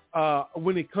 2022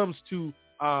 when it comes to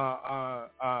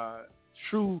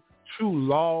true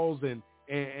laws and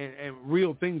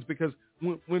real things? Because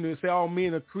when they say all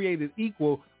men are created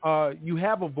equal, you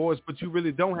have a voice, but you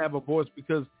really don't have a voice,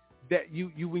 because that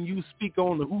you when you speak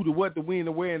on the who, the what, the when,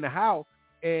 the where, and the how,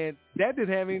 and that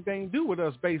didn't have anything to do with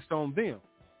us based on them.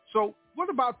 So what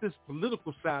about this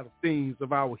political side of things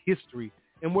of our history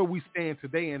and where we stand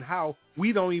today and how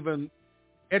we don't even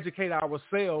educate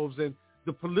ourselves and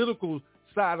the political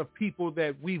side of people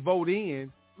that we vote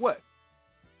in? What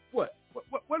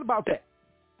about that?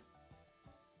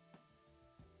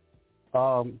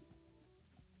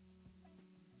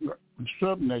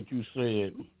 Something that you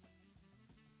said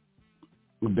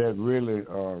that really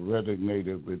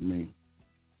resonated with me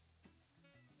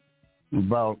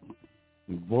about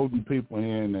voting people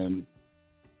in and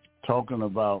talking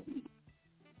about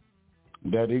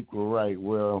that equal right.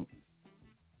 Well,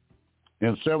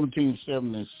 in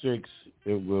 1776,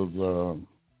 it was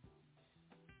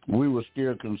we were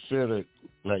still considered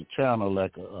like China,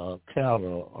 like a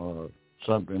cattle or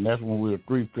something. That's when we were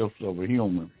 3/5 of a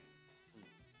human,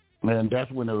 and that's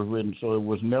when it was written. So it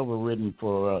was never written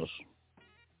for us.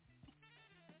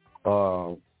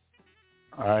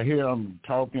 I hear them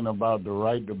talking about the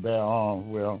right to bear arms.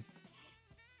 Well,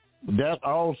 that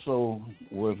also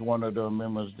was one of the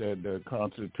amendments that the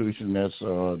Constitution, that's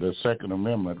the Second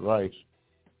Amendment rights.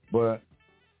 But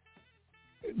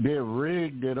they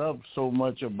rigged it up so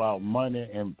much about money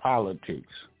and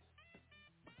politics.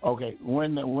 Okay,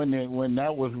 when that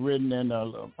was written in,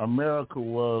 America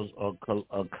was a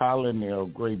colony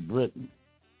of Great Britain.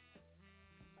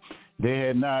 They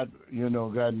had not,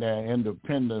 gotten their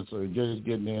independence or just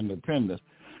getting their independence.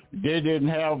 They didn't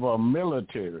have a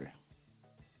military.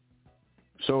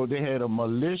 So they had a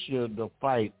militia to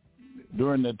fight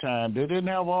during the time. They didn't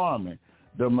have an army.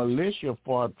 The militia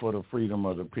fought for the freedom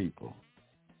of the people.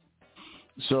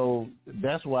 So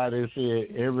that's why they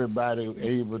said everybody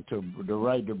able to the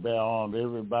right to bear arms,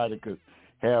 everybody could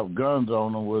have guns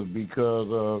on them, was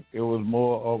because it was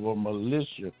more of a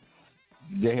militia.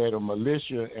 They had a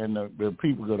militia, and the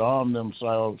people could arm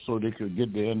themselves so they could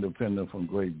get their independence from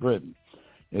Great Britain.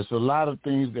 It's a lot of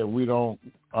things that we don't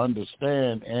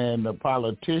understand, and the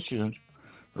politicians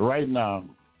right now,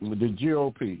 with the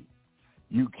GOP,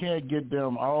 you can't get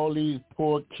them, all these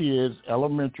poor kids,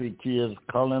 elementary kids,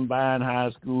 Columbine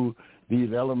High School,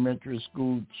 these elementary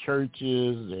school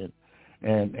churches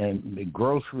and the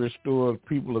grocery stores,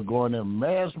 people are going in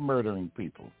mass murdering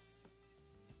people.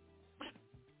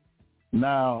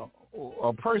 Now,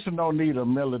 a person don't need a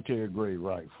military-grade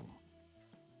rifle.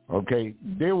 Okay?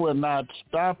 They will not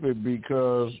stop it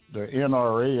because the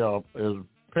NRA is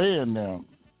paying them.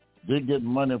 They get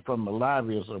money from the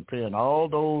lobbyists are paying all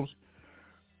those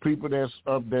people that's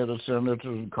up there, the senators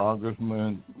and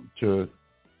congressmen, to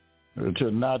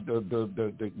not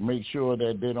to make sure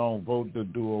that they don't vote to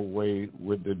do away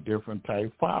with the different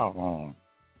type firearms.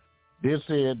 They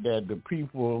said that the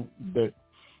people that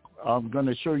I'm going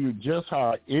to show you just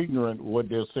how ignorant what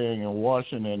they're saying in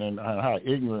Washington and how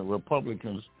ignorant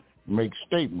Republicans make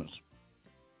statements.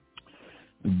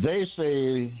 They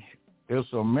say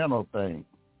it's a mental thing.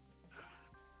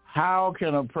 How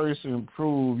can a person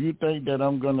prove, you think that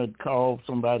I'm going to call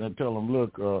somebody and tell them,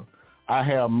 look, I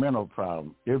have mental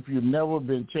problems. If you've never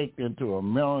been checked into a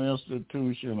mental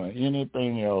institution or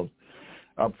anything else,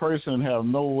 a person have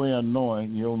no way of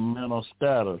knowing your mental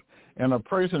status. And a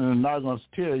person is not going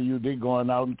to tell you they're going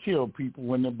out and kill people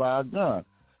when they buy a gun.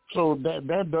 So that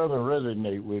doesn't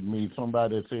resonate with me,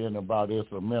 somebody saying about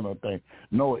it's a mental thing.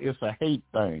 No, it's a hate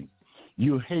thing.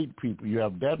 You hate people. You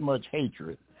have that much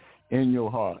hatred in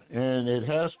your heart. And it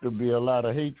has to be a lot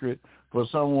of hatred for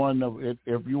someone,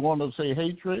 if you want to say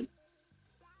hatred,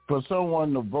 for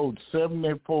someone to vote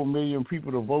 74 million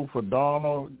people to vote for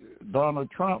Donald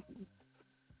Trump,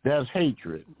 that's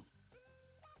hatred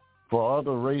for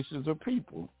other races of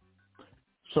people.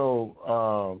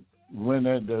 So when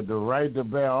the right to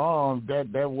bear arms, that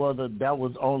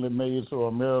was only made so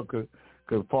America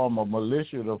could form a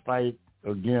militia to fight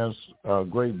against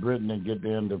Great Britain and get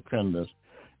their independence.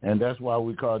 And that's why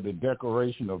we call it the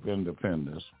Declaration of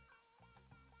Independence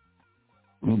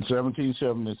in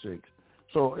 1776.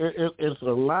 So it's a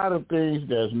lot of things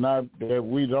that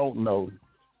we don't know,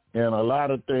 and a lot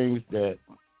of things that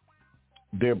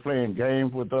they're playing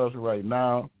games with us right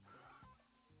now.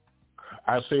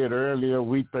 I said earlier,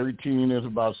 week 13 is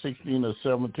about 16 or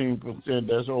 17%.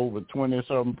 That's over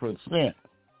 27%.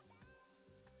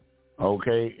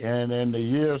 Okay, and in the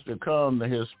years to come, the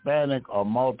Hispanic are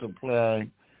multiplying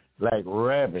like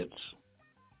rabbits.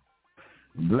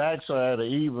 Blacks are at an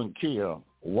even kill.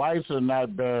 Whites are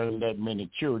not bearing that many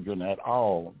children at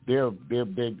all. They're on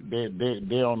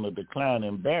the decline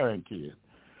in bearing kids.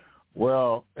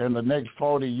 Well, in the next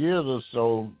 40 years or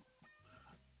so,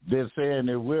 they're saying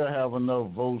that we'll have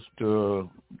enough votes to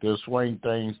swing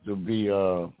things to be,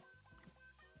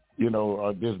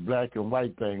 this black and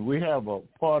white thing. We have a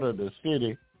part of the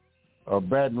city,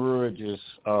 Baton Rouge is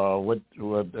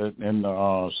in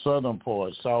the southern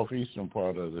part, southeastern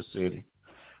part of the city,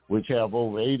 which have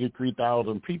over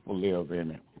 83,000 people live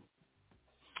in it.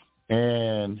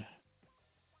 And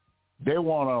they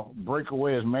want to break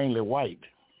away. It's mainly white.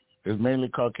 It's mainly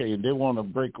Caucasian. They want to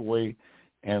break away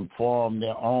and form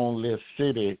their own little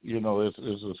city.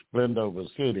 It's a splendor of a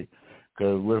city.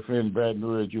 Because within Baton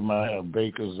Rouge, you might have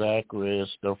Baker, Zachary,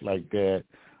 stuff like that,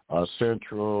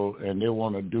 Central, and they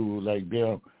want to do like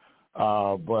them.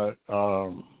 But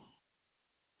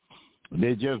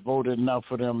they just voted enough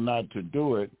for them not to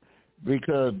do it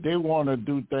because they want to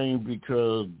do things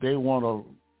because they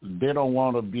don't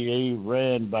want to be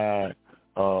ran by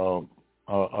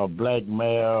a black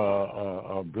mayor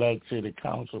or black city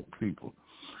council people.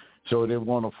 So they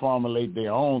want to formulate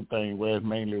their own thing where it's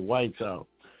mainly whites out.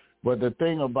 But the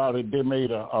thing about it, they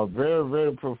made a very,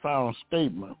 very profound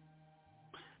statement.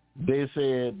 They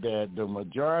said that the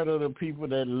majority of the people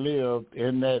that lived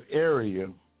in that area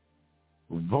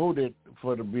voted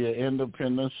for to be an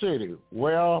independent city.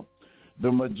 Well,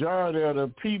 the majority of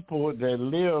the people that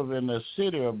live in the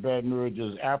city of Baton Rouge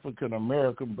is African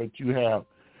American, but you have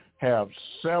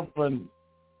seven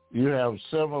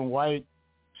white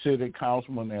city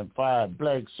councilmen and 5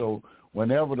 blacks. So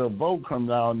whenever the vote comes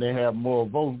down, they have more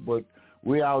votes, but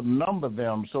we outnumber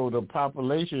them. So the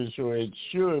population, it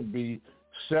should be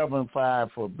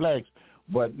 7-5 for blacks.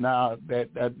 But now that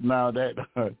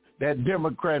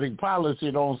Democratic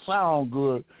policy don't sound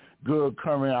good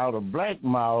coming out of black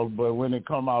mouths, but when it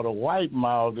come out of white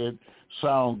mouths, it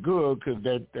sounds good because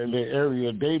that the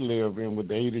area they live in with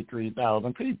the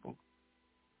 83,000 people,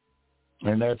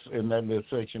 and that's in that little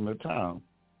section of town,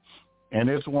 and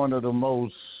it's one of the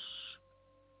most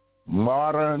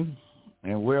modern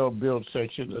and well-built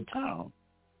sections of town.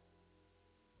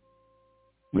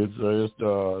 It's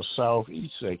the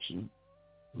southeast section.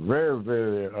 Very,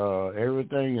 very,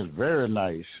 everything is very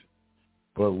nice.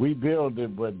 But we build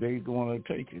it, but they going to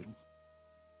take it.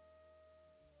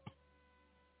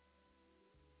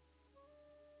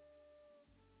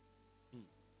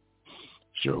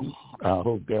 Sure. I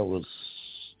hope that was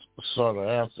sort of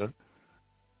answer.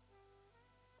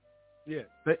 Yeah,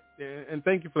 and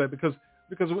thank you for that because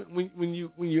when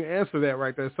you answer that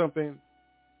right, there's something.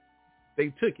 They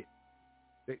took it.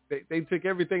 They took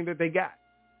everything that they got,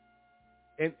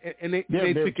 and they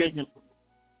took it.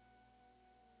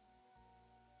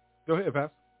 Go ahead,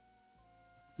 Pastor.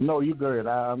 No, you go ahead.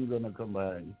 I'm going to come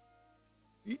behind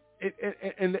you.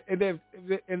 And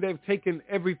they've taken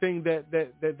everything that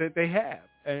they have,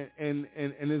 and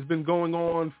it's been going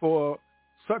on for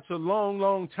such a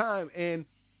long time. And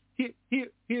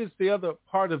here's the other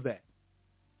part of that.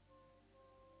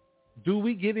 Do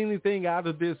we get anything out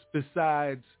of this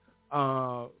besides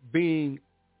being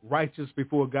righteous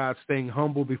before God, staying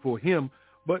humble before Him?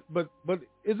 But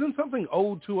isn't something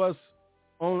owed to us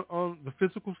on the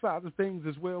physical side of things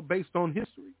as well, based on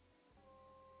history?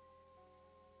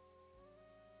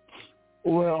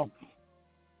 Well,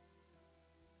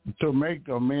 to make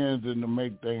amends and to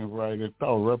make things right, it's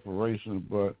called reparations,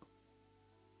 but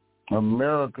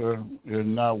America is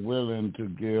not willing to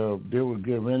give, they would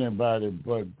give anybody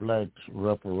but blacks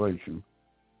reparations.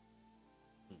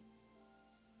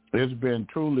 It's been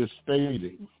truly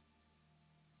stated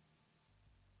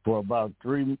for about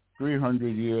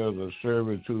 300 years of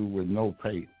servitude with no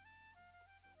pay,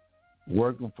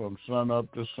 working from sun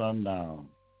up to sundown.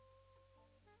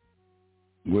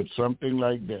 With something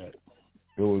like that,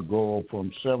 it would go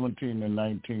from 17 to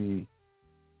 19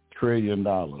 trillion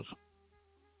dollars.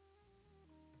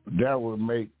 That would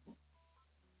make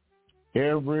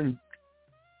every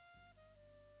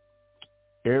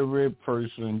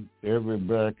person, every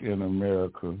black in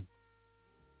America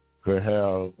could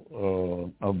have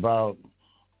about,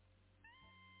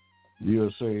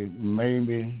 you'll say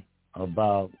maybe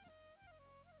about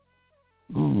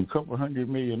a couple $100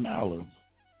 million.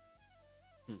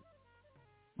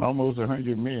 Almost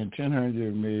 100 million.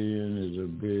 100 million is a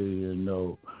billion.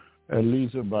 No, at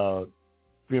least about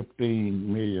 $15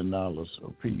 million a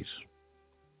piece.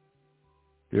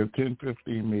 They're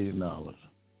 $15 million.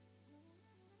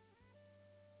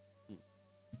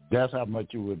 That's how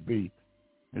much it would be.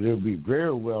 And it would be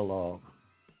very well off.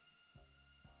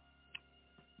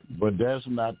 But that's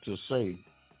not to say.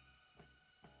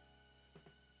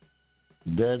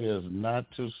 That is not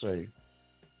to say.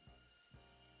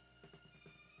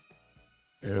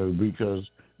 Because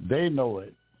they know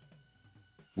it,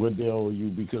 what they owe you,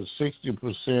 because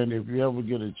 60%, if you ever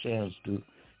get a chance to,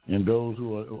 and those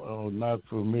who are not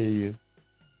familiar,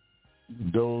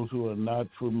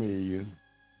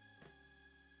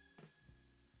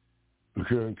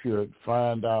 could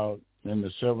find out in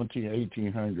the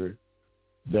 1800s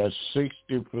that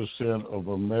 60% of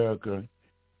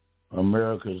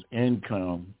America's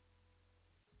income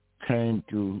came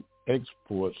through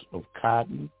exports of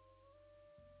cotton,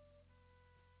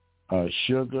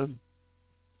 sugar,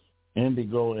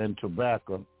 indigo, and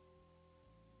tobacco.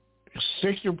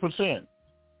 60%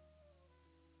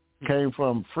 came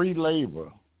from free labor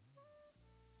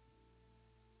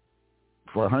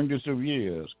for hundreds of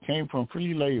years. Came from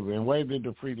free labor. And where did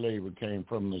the free labor came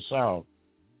from? The South,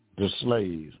 the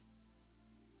slaves.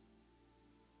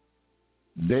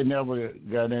 They never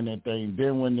got anything.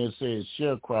 Then when they said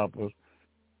sharecroppers,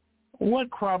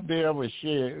 what crop they ever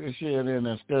shared in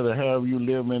instead of have you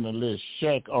live in a little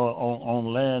shack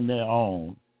on land they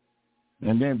own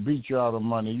and then beat you out of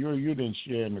money? You didn't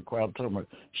share in the crop. Talking about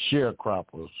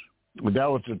sharecroppers.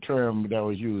 That was the term that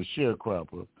was used,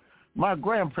 sharecropper. My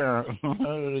grandparents,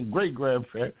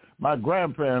 great-grandparent, my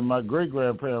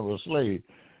great-grandparent was slaves.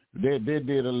 They did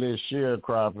a little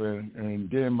sharecropping, and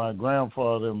then my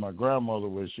grandfather and my grandmother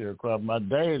were sharecropping. My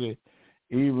daddy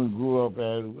even grew up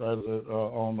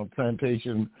on a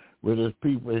plantation with his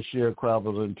people as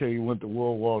sharecroppers until he went to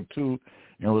World War II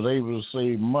and was able to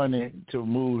save money to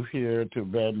move here to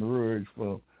Baton Rouge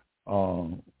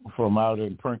from out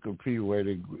in Principe where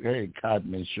they had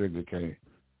cotton and sugar cane.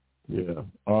 Yeah.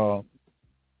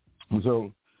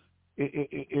 So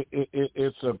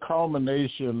it's a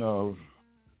culmination of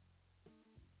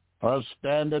us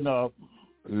standing up,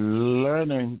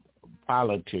 learning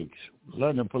politics,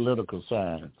 learning political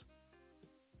science,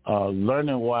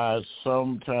 learning why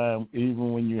sometimes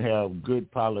even when you have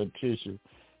good politicians,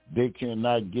 they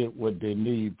cannot get what they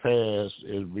need passed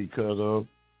is because of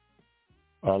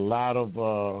a lot of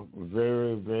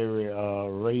very, very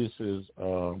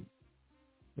racist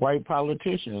white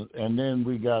politicians. And then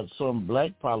we got some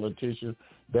black politicians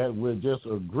that will just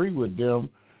agree with them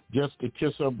just to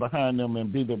kiss up behind them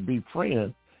and be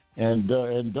friends, and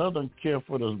doesn't care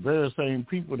for those very same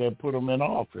people that put them in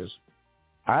office.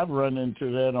 I've run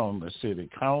into that on the city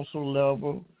council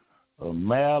level, a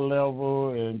mayor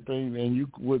level, and things, and you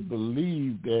would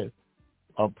believe that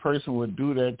a person would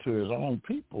do that to his own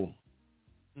people,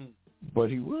 but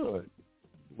he would.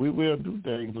 We will do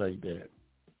things like that.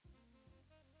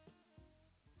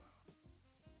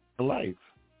 Life.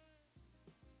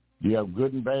 You have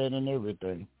good and bad in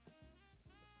everything.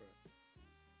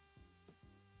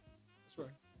 That's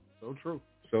right. So true.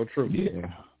 So true.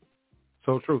 Yeah.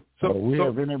 So true. So we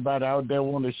have anybody out there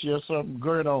want to share something?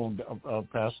 Good on,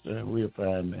 Pastor. We'll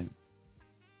find them.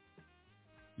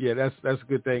 Yeah, that's a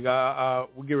good thing.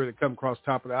 We'll get ready to come across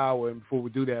the top of the hour, and before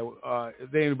we do that, is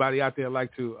there anybody out there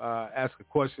like to ask a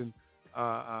question?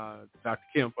 Dr.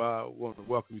 Kemp, I want to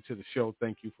welcome you to the show.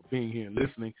 Thank you for being here and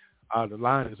listening. The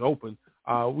line is open.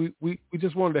 We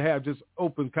just wanted to have just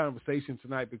open conversation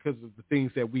tonight because of the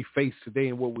things that we face today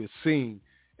and what we're seeing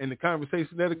and the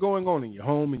conversations that are going on in your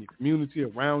home, in your community,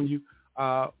 around you.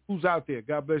 Who's out there?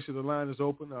 God bless you. The line is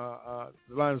open. The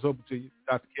line is open to you.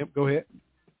 Dr. Kemp, go ahead.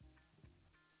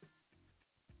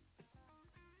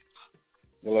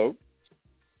 Hello.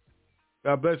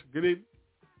 God bless you. Good evening.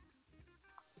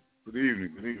 Good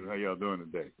evening. Good evening. How y'all doing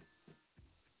today?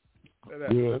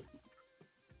 Good.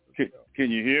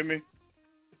 Can you hear me?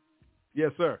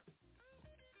 Yes, sir.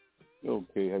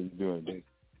 Okay. How you doing today?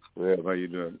 Rev, how you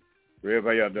doing? Rev, how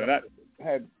y'all doing? I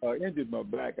had injured my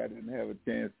back. I didn't have a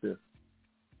chance to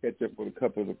catch up with a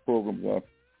couple of the programs.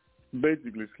 I'm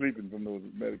basically sleeping from those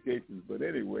medications. But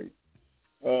anyway,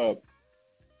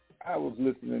 I was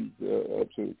listening to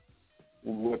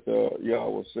what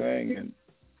y'all were saying, and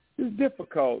it's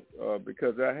difficult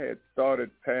because I had started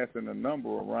passing a number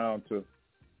around to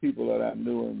people that I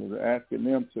knew and was asking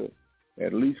them to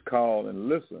at least call and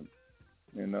listen.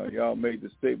 And y'all made the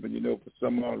statement, for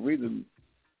some odd reason,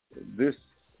 this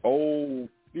old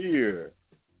fear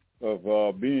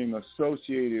of being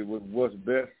associated with what's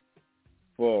best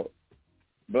for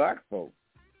black folks,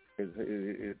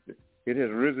 it has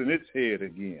risen its head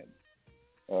again.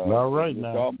 All right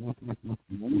now.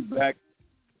 We back,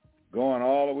 going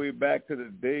all the way back to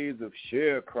the days of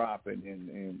sharecropping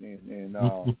and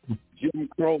Jim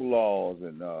Crow laws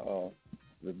and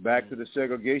back to the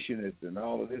segregationists and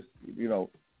all of this.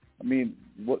 I mean,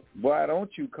 why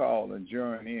don't you call and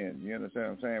join in? You understand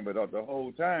what I'm saying? But the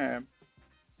whole time,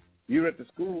 you're at the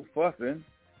school fussing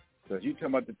because you talking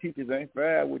about the teachers ain't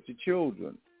fair with your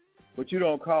children, but you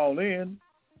don't call in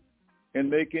and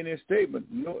make any statement.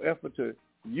 No effort to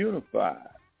unify.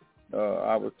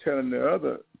 I was telling the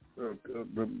other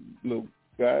little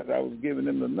guys, I was giving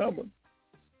them the number.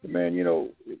 Man,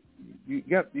 you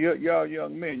got y'all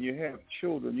young men, you have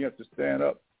children, you have to stand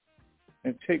up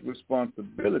and take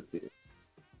responsibility.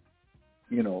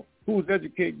 Who's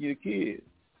educating your kids?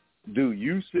 Do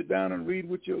you sit down and read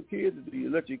with your kids? Do you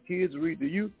let your kids read? Do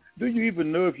you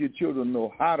even know if your children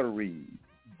know how to read?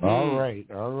 All right,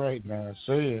 now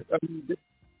say it. I mean,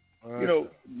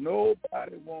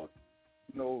 nobody wants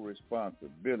no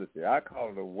responsibility. I call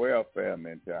it a welfare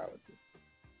mentality.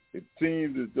 It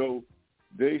seems as though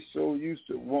they so used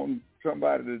to wanting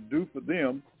somebody to do for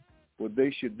them what they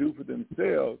should do for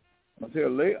themselves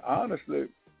until they honestly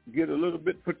get a little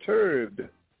bit perturbed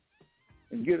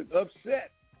and get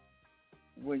upset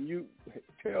when you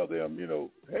tell them,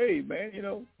 hey, man,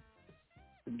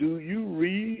 do you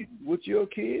read with your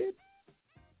kids?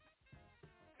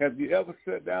 Have you ever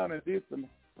sat down and did some,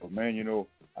 man,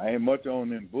 I ain't much on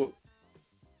them books.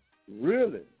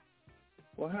 Really?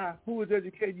 Well, who is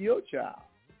educating your child?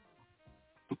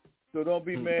 So don't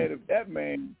be mad if that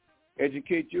man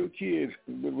educate your kids.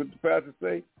 What the pastor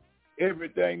say,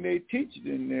 everything they teach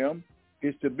in them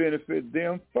is to benefit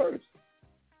them first.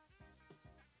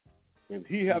 If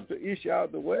he has to issue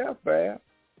out the welfare,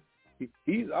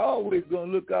 he's always going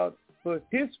to look out for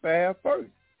his fare first.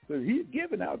 So he's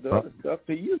giving out the other stuff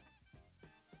to you.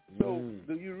 So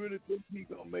do you really think he's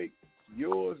going to make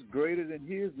yours greater than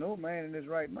his? No man in his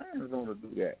right mind is going to do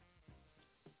that.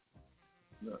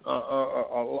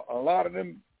 A lot of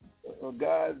them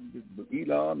guys,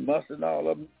 Elon Musk and all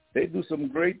of them, they do some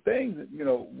great things,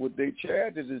 with their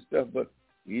charities and stuff, but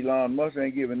Elon Musk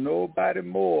ain't giving nobody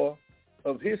more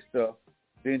of his stuff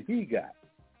than he got.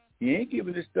 He ain't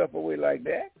giving his stuff away like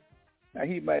that. Now,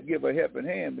 he might give a helping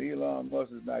hand, but Elon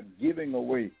Musk is not giving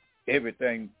away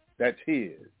everything that's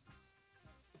his.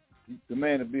 The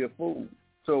man would be a fool.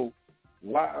 So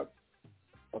why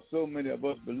are so many of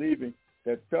us believing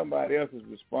that somebody else is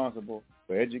responsible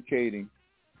for educating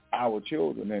our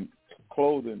children and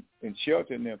clothing and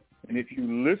sheltering them? And if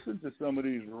you listen to some of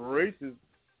these racist,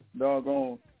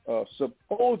 doggone,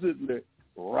 supposedly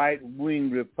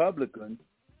right-wing Republicans,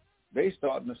 they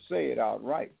starting to say it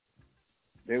outright.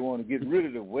 They want to get rid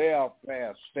of the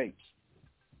welfare states.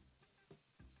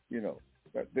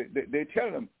 They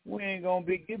tell them, we ain't going to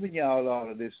be giving y'all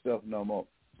all of this stuff no more.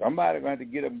 Somebody going to have to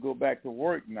get up and go back to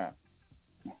work now.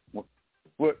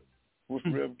 What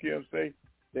Rev. Kemp say?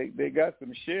 They got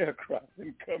some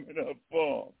sharecropping coming up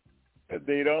for them. But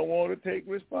they don't want to take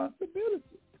responsibility.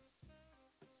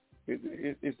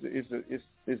 It's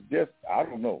just, I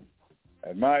don't know.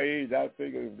 At my age, I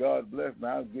figure if God bless me,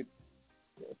 I'll get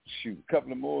a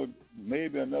couple of more,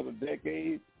 maybe another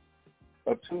decade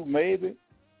or two, maybe.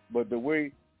 But the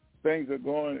way things are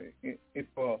going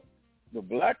for the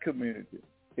black community,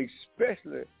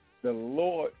 especially the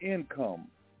lower income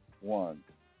ones,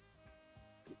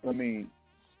 I mean,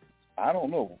 I don't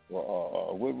know.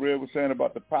 What Red was saying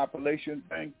about the population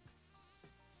thing,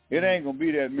 it ain't going to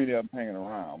be that many of them hanging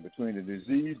around between the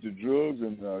disease, the drugs,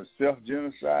 and the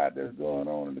self-genocide that's going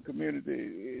on in the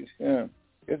community.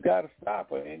 It's got to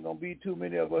stop. There ain't going to be too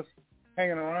many of us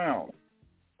hanging around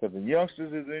because the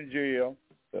youngsters is in jail.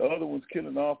 The other one's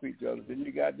killing off each other. Then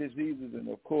you got diseases and,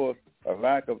 of course, a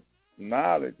lack of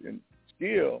knowledge and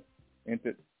skill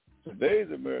into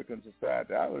today's American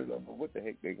society. I really don't know what the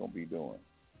heck they're going to be doing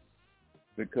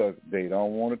because they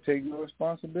don't want to take no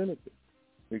responsibility,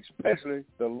 especially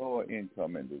the lower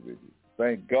income individuals.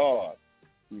 Thank God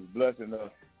he's blessing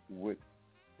us with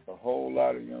a whole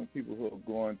lot of young people who are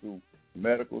going through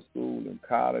medical school and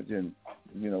college, and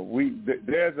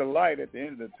there's a light at the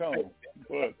end of the tunnel,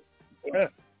 but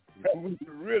we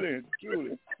really and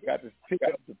truly got to pick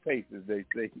up the pace, as they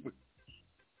say.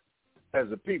 As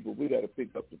a people, we got to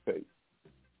pick up the pace.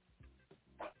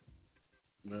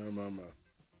 No.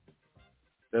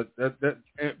 That's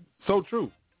so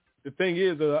true. The thing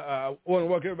is, I want to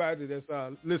welcome everybody that's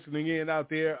listening in out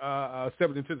there,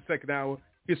 stepping into the second hour,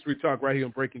 History Talk right here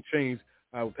on Breaking Chains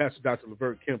with Pastor Dr.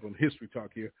 Levert Kemp on History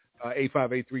Talk here,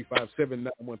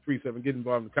 858-357-9137. Get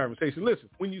involved in the conversation. Listen,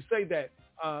 when you say that,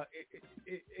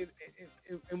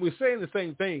 and we're saying the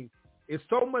same thing, it's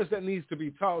so much that needs to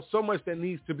be taught, so much that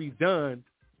needs to be done,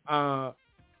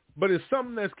 but it's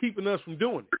something that's keeping us from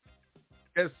doing it.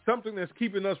 It's something that's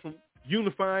keeping us from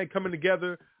unifying, coming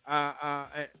together,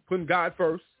 putting God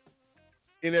first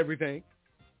in everything,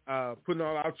 putting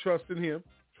all our trust in Him,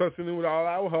 trusting Him with all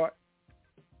our heart,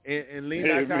 and lean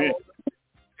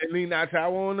not to our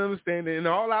own understanding. In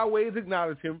all our ways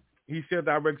acknowledge Him, He shall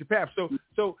direct your path. So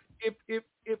if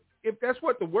that's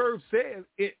what the Word says,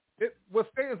 what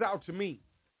stands out to me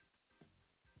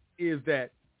is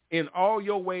that in all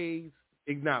your ways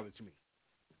acknowledge me.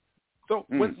 So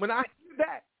when I hear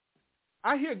that,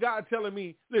 I hear God telling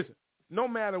me, listen, no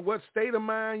matter what state of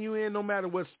mind you in, no matter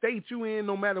what state you in,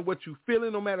 no matter what you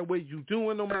feeling, no matter what you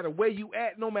doing, no matter where you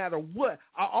at, no matter what,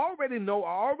 I already know,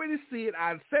 I already see it,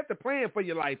 I set the plan for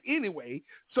your life anyway.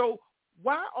 So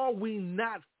why are we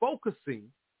not focusing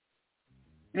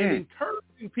and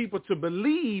encouraging people to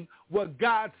believe what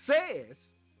God says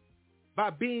by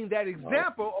being that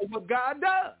example of what God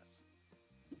does?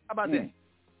 How about that?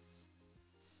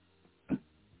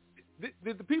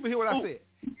 Did the people hear what I said?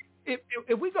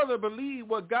 If we're going to believe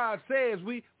what God says,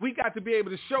 we got to be able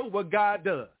to show what God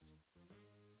does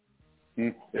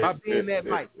by being that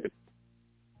light,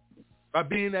 by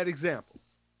being that example.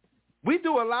 We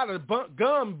do a lot of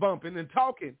gum bumping and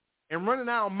talking and running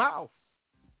our mouth,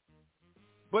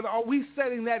 but are we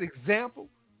setting that example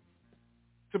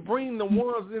to bring the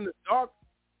ones in the dark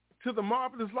to the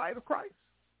marvelous light of Christ?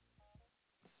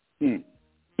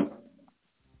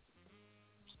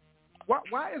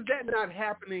 Why is that not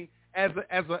happening as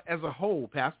a whole,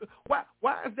 Pastor? Why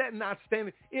is that not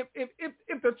standing? If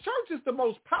the church is the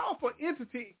most powerful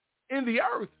entity in the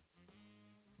earth,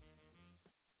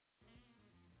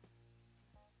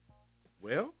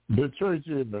 well, the church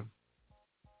is,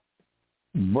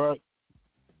 but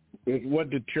it's what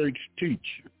the church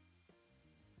teach.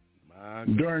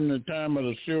 During the time of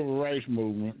the Civil Rights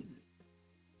Movement,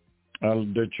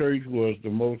 the church was the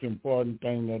most important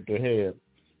thing that they had.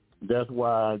 That's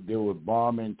why they were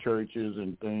bombing churches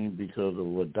and things because of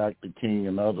what Dr. King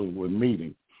and others were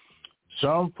meeting.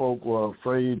 Some folk were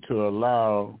afraid to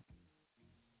allow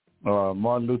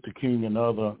Martin Luther King and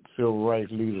other civil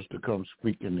rights leaders to come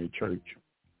speak in their church.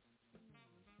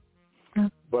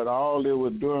 But all they were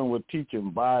doing was teaching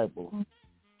Bible,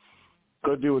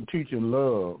 because they were teaching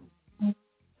love.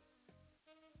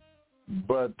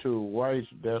 But to whites,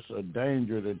 that's a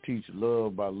danger to teach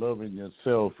love by loving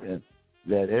yourself, and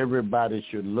that everybody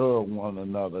should love one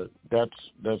another. That's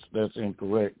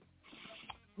incorrect.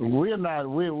 We're not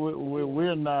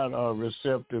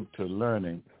receptive to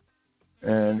learning,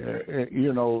 and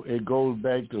it goes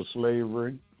back to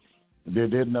slavery. They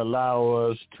didn't allow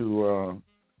us to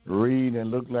read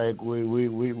and look like we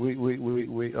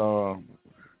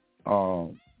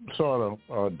sort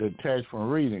of detached from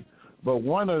reading. But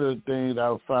one of the things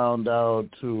I found out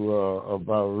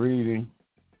about reading,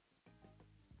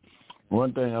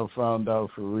 one thing I found out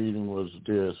for reading was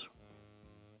this.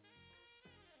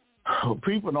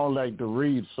 People don't like to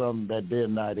read something that they're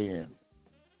not in.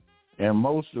 And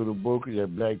most of the books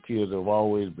that black kids have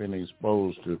always been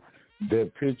exposed to, their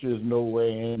picture's nowhere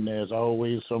in. There's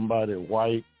always somebody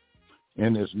white,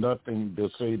 and there's nothing to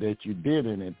say that you did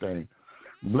anything.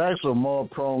 Blacks are more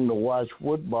prone to watch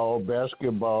football,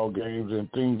 basketball games, and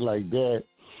things like that.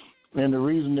 And the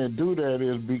reason they do that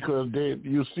is because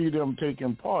you see them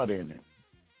taking part in it.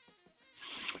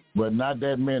 But not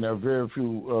that many. There are very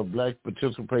few blacks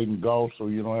participate in golf, so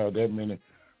you don't have that many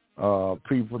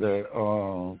people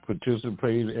that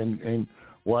participate and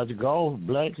watch golf,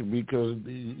 blacks, because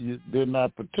they're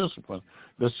not participants.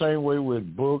 The same way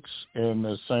with books and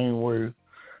the same way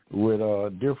with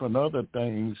different other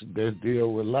things that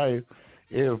deal with life.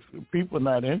 If people are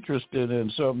not interested in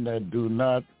something that do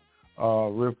not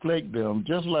reflect them,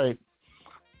 just like,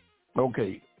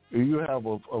 okay, you have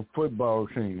a football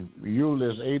team, usually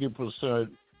it's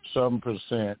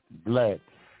 80% black.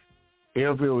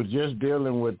 If it was just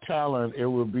dealing with talent, it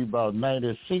would be about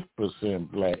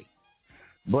 96% black.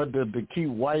 But to keep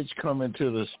whites coming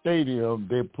to the stadium,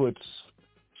 they put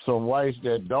some whites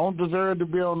that don't deserve to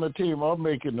be on the team or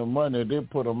making the money, they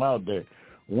put them out there.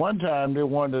 One time they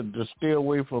wanted to stay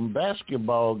away from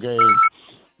basketball games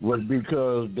was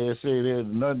because they said there's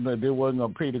nothing that they wasn't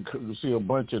going to pay to see a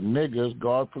bunch of niggas,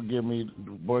 God forgive me,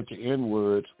 a bunch of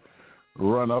N-words,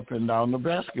 run up and down the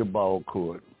basketball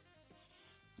court.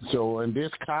 So, and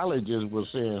these colleges were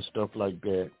saying stuff like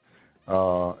that.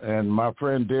 And my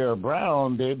friend Darryl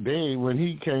Brown, that day when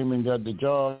he came and got the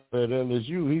job at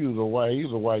LSU, he's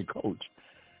a white coach.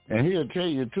 And he'll tell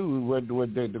you, too, what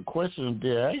the questions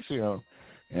they asked him.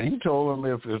 And he told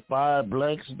them if it's 5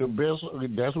 blacks, the best,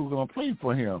 that's who's going to play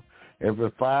for him. If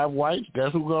it's 5 whites,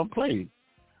 that's who's going to play.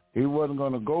 He wasn't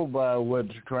going to go by what's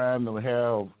trying to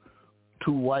have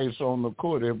 2 whites on the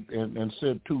court and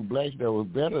set 2 blacks that was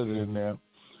better than them.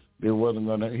 He wasn't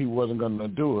going to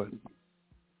do it.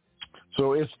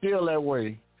 So it's still that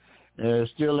way. And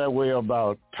it's still that way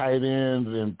about tight ends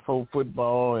and pro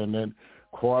football, and then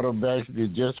quarterbacks. They're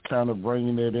just kind of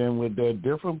bringing it in with their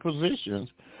different positions.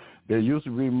 There used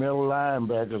to be middle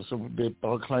linebackers. So they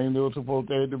claimed they were supposed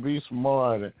to be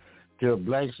smart till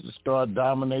blacks start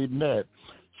dominating that.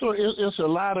 So it's a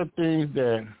lot of things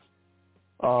that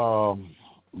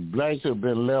blacks have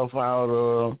been left out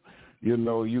of. You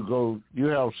know, you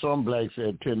have some blacks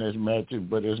at tennis matches,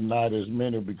 but it's not as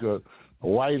many because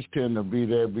whites tend to be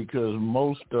there because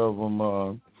most of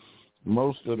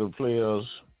the players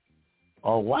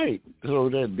are white, so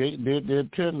that they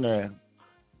tend there.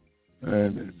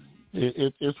 And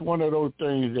it's one of those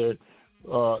things that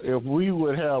if we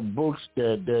would have books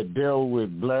that dealt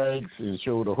with blacks and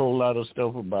showed a whole lot of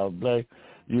stuff about blacks,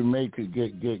 you may could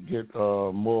get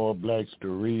more blacks to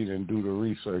read and do the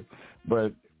research,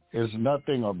 but it's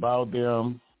nothing about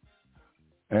them,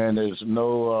 and there's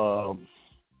no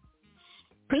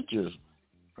pictures.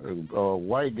 A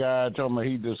white guy talking about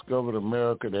he discovered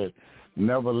America that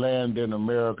never landed in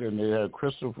America, and they had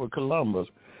Christopher Columbus.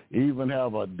 You even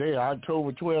have a day,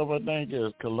 October 12th, I think,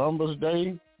 is Columbus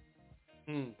Day.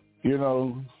 You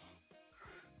know,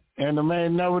 and the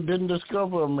man didn't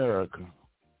discover America.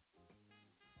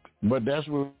 But that's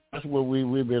what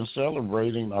we've been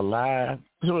celebrating alive.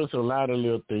 So it's a lot of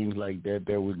little things like that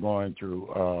we're going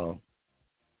through.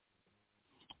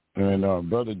 And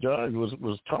Brother George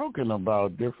was talking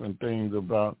about different things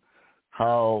about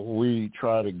how we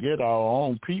try to get our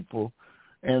own people.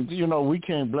 And, you know, we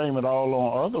can't blame it all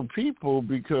on other people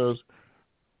because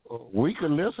we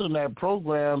can listen to that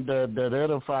program that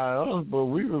edify us, but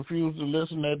we refuse to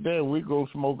listen to that. We go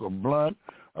smoke a blunt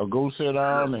or go sit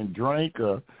down and drink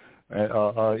or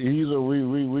Either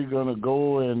we're going to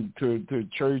go into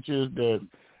churches that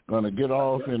going to get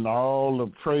off in all the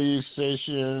praise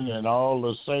session and all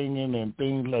the singing and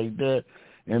things like that,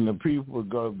 and the people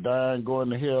go dying, going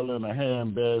to hell in a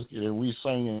handbasket, and we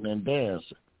singing and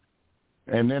dancing.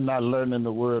 And they're not learning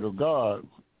the word of God.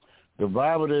 The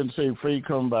Bible didn't say faith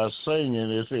come by singing.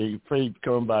 It said faith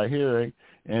come by hearing,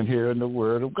 and hearing the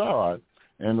word of God.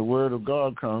 And the word of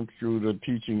God comes through the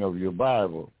teaching of your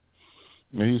Bible.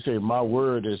 And he said, my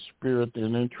word is spirit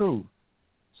and in truth.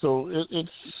 So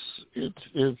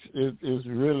it's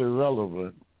really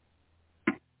relevant,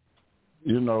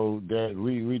 that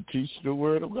we teach the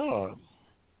word of God.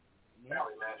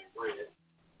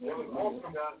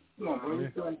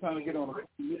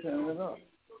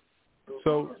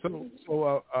 So,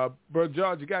 Brother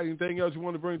George, you got anything else you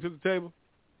want to bring to the table?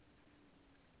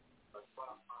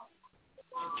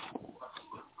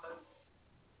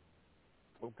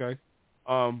 Okay.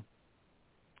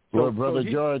 Brother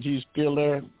George, he's still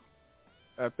there?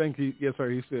 I think yes, sir,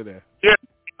 he's still there. Yeah,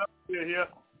 I'm still here.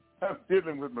 I'm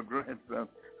dealing with my grandson.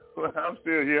 Well, I'm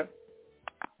still here.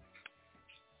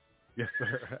 Yes,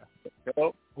 sir.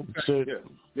 Hello? Okay.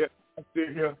 Yeah, I'm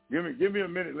still here. Give me a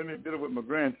minute. Let me deal with my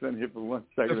grandson here for 1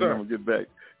 second, yes, and I'm gonna get back.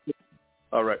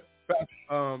 All right.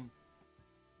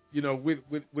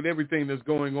 With everything that's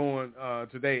going on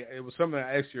today, it was something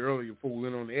I asked you earlier before we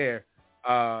went on the air.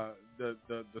 The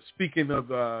speaking of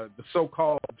the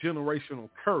so-called generational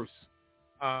curse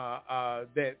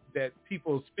that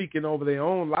people speaking over their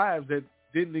own lives that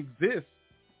didn't exist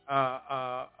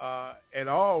at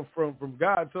all from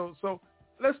God. So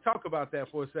let's talk about that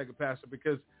for a second, Pastor,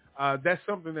 because that's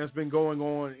something that's been going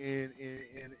on in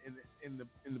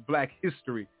the Black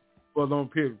history for a long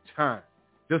period of time.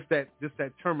 Just that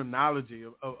terminology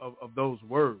of those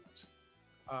words.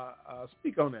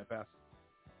 Speak on that, Pastor.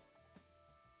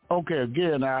 Okay,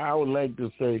 again, I would like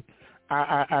to say,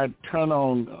 I turn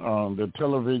on the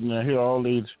television and hear all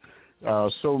these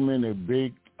so many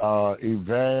big TV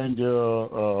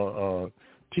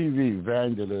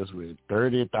evangelists with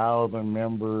 30,000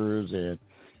 members and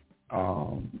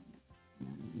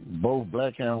both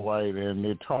black and white, and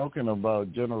they're talking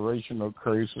about generational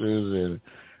curses, and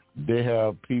they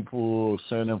have people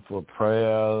sending for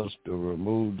prayers to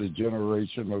remove the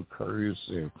generational curse,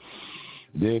 and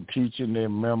they're teaching their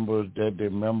members that their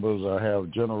members have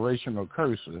generational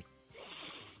curses.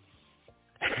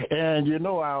 And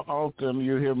how often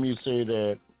you hear me say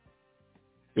that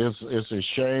it's a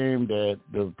shame that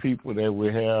the people that we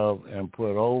have and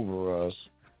put over us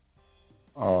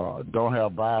don't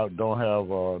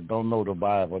know the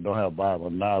Bible, don't have Bible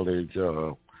knowledge.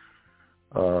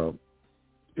 And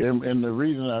the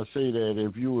reason I say that,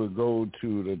 if you would go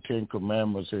to the Ten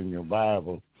Commandments in your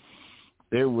Bible,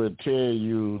 it would tell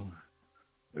you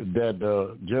that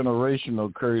the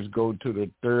generational curse go to the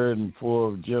third and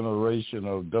fourth generation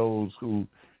of those who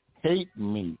hate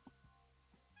me.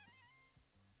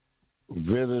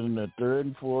 Visiting the third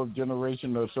and fourth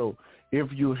generation or so.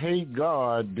 If you hate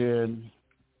God, then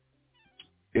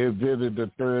it visited the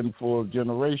third and fourth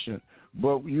generation.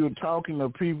 But you're talking to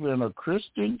people in a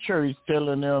Christian church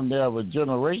telling them they have a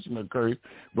generational curse.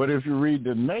 But if you read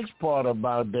the next part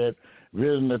about that,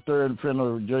 visiting the third and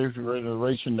fourth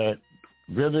generation, that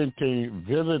visiting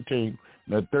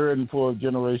the third and fourth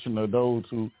generation of those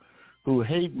who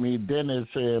hate me, then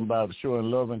it's saying about showing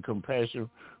love and compassion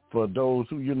for those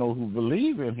who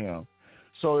believe in him.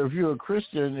 So if you're a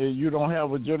Christian, you don't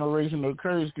have a generational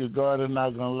curse because God is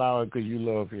not going to allow it because you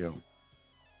love him.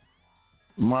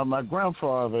 My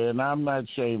grandfather, and I'm not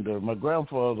ashamed of it, my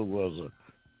grandfather was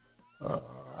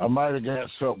I might have got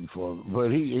something for him, but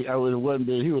he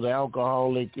was an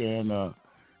alcoholic, and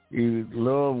he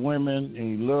loved women.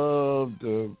 He loved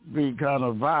to be kind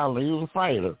of violent. He was a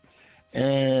fighter,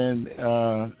 and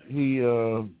he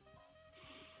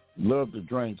loved to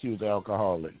drink. He was an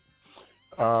alcoholic.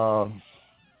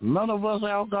 None of us are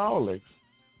alcoholics.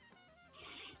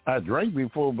 I drank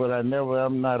before, but I'm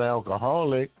not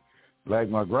alcoholic like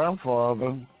my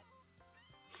grandfather.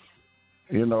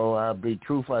 I'll be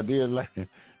truthful, I did like,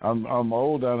 I'm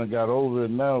older and I got over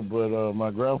it now, but my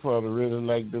grandfather really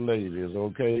liked the ladies,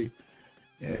 okay?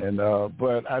 And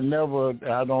but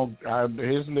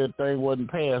his little thing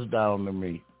wasn't passed down to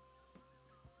me.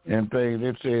 And things,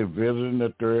 it said visiting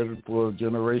the third and fourth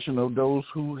generation of those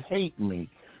who hate me.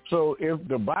 So if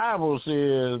the Bible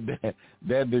says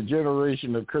that the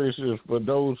generation of curses for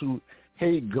those who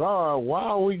hate God, why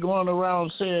are we going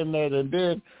around saying that? And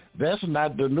then that's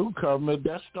not the new covenant,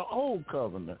 that's the old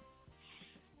covenant.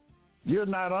 You're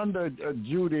not under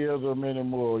Judaism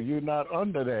anymore. You're not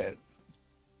under that.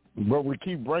 But we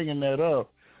keep bringing that up.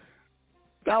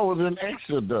 That was in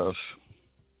Exodus.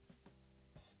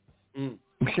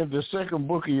 The second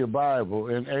book of your Bible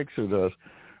in Exodus.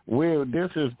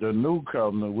 This is the new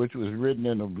covenant, which was written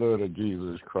in the blood of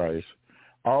Jesus Christ.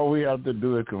 All we have to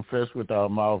do is confess with our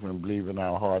mouth and believe in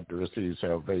our heart to receive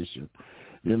salvation.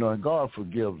 And God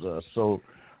forgives us. So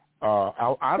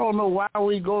I don't know why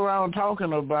we go around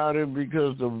talking about it,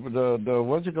 because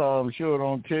the I'm sure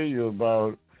don't tell you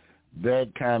about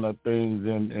that kind of things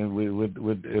in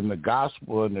the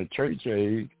gospel in the church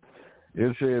age.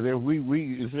 It says if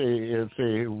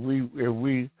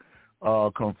we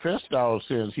confessed our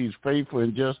sins, He's faithful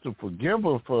and just to forgive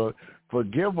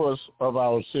us of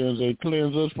our sins and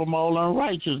cleanse us from all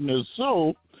unrighteousness.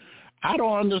 So I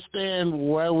don't understand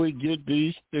where we get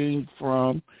these things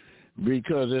from,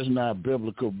 because it's not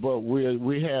biblical. But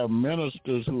we have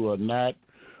ministers who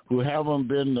haven't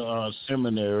been to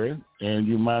seminary, and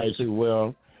you might say,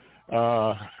 well,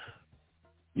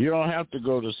 you don't have to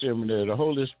go to seminary. The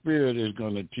Holy Spirit is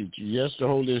going to teach you. Yes, the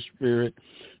Holy Spirit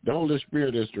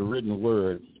is the written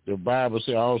word. The Bible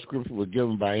says all scripture was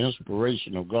given by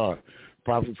inspiration of God,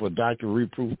 profit for doctrine,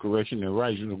 reproof, correction, and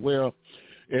righteousness. Well,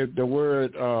 if the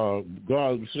word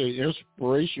God say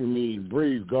inspiration means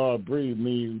breathe, God breathe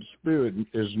means spirit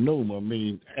is pneuma,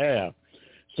 means air.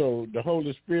 So the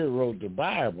Holy Spirit wrote the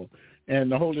Bible,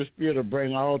 and the Holy Spirit will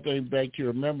bring all things back to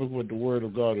your remembrance what the Word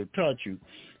of God will taught you.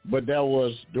 But that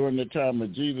was during the time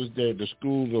of Jesus. They had the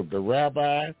schools of the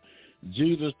rabbi.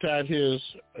 Jesus taught his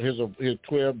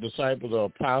 12 disciples or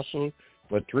apostles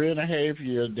for 3.5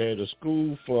 years. They had a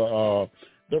school for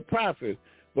the prophets.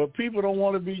 But people don't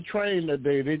want to be trained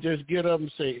today. They just get up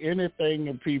and say anything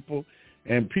to people,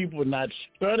 and people not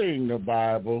studying the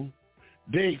Bible,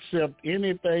 they accept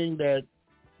anything that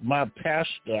my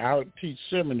pastor out teach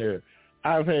seminary.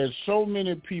 I've had so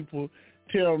many people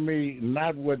tell me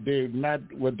not what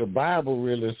the Bible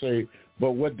really say,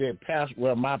 but what their pastor.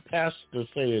 Well, my pastor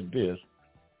said this.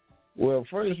 Well,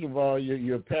 first of all,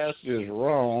 your pastor is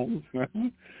wrong,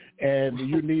 and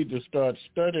you need to start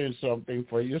studying something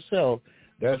for yourself.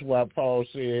 That's why Paul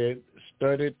said,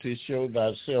 "Study to show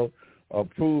thyself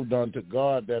approved unto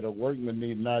God, that a workman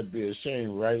need not be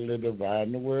ashamed, rightly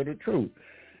dividing the word of truth."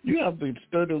 You have to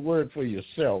study the word for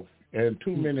yourself, and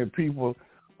too many people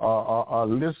are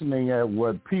listening at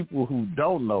what people who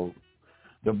don't know.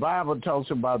 The Bible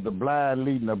talks about the blind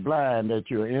leading the blind,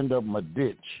 that you'll end up in a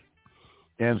ditch.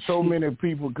 And so many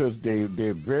people, because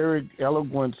they're very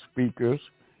eloquent speakers,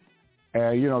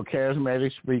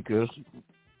 charismatic speakers,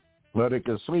 but they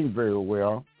can sing very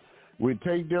well. We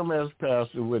take them as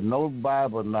pastors with no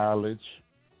Bible knowledge,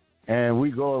 and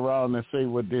we go around and say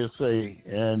what they say,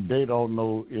 and they don't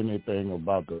know anything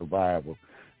about the Bible.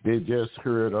 They just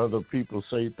heard other people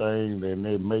say things, and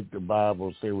they make the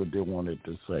Bible say what they want it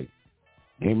to say.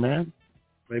 Amen?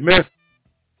 Amen.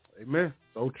 Amen.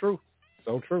 So true.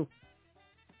 So true.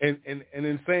 And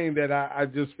in saying that, I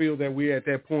just feel that we're at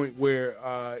that point where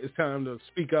it's time to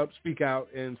speak up, speak out,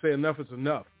 and say enough is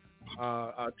enough.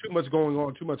 Too much going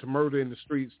on, too much murder in the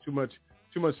streets, too much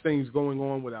things going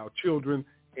on with our children,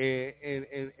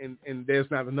 and there's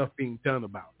not enough being done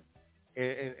about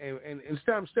it. And it's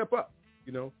time to step up.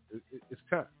 It's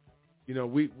time.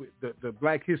 The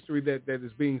black history that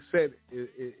is being said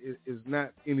is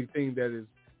not anything that is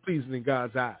pleasing in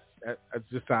God's eyes. That's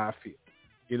just how I feel.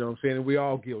 You know what I'm saying? And we're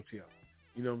all guilty of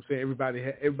it. You know what I'm saying?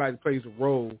 Everybody plays a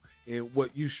role in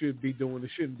what you should be doing and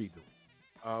shouldn't be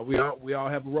doing. We all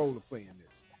have a role to play in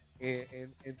this.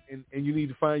 And you need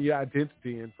to find your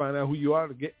identity and find out who you are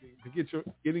to get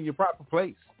in your proper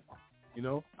place.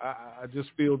 I just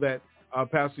feel that,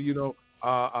 Pastor,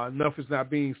 enough is not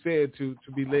being said to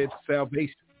be led to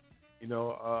salvation.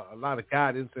 A lot of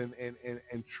guidance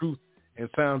and truth and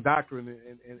sound doctrine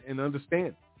and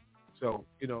understanding. So,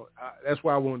 that's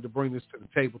why I wanted to bring this to the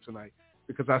table tonight,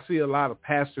 because I see a lot of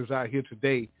pastors out here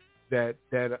today that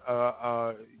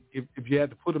if you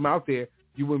had to put them out there,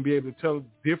 you wouldn't be able to tell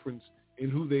the difference in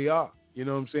who they are. You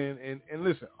know what I'm saying? And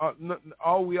listen,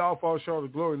 we all fall short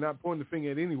of glory, not pointing the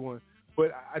finger at anyone,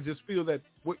 but I just feel that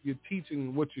what you're teaching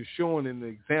and what you're showing and the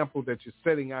example that you're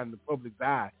setting out in the public's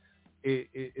eye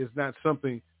is not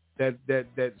something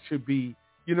that should be,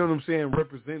 you know what I'm saying,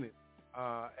 represented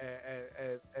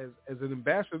as an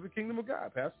ambassador of the kingdom of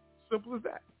God, Pastor. Simple as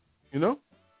that.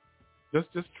 That's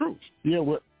just true. Yeah,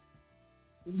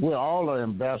 we're all are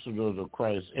ambassadors of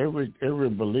Christ. Every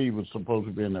believer is supposed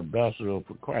to be an ambassador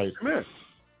for Christ. Amen.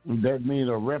 That means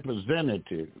a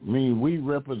representative. We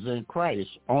represent Christ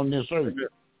on this earth. Amen.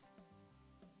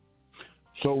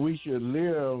 So we should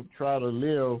try to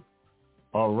live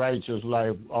a righteous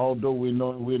life. Although we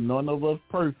know we're none of us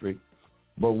perfect,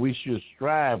 but we should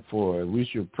strive for it. We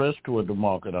should press toward the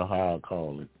mark of the higher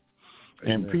calling.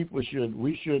 Amen. And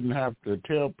we shouldn't have to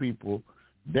tell people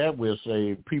that we're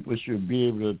saved. People should be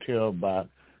able to tell by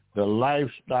the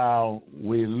lifestyle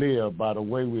we live, by the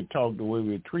way we talk, the way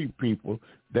we treat people,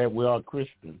 that we are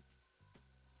Christian.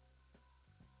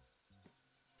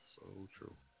 So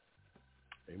true.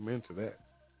 Amen to that.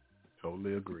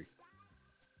 Totally agree.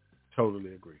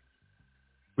 Totally agree.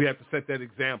 We have to set that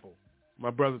example. My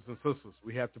brothers and sisters,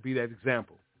 we have to be that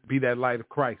example, be that light of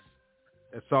Christ.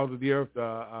 As salt of the earth,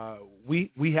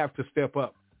 we have to step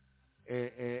up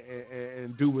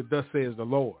and do what thus says the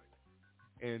Lord.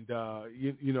 And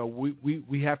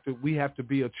we have to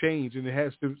be a change, and it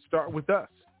has to start with us.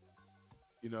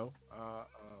 And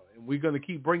we're going to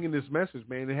keep bringing this message,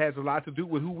 man. It has a lot to do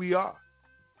with who we are.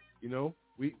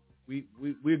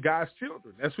 We're God's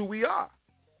children. That's who we are.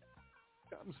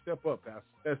 Time to step up,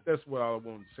 Pastor. That's what I wanted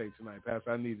to say tonight,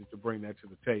 Pastor. I needed to bring that to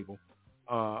the table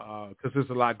because there's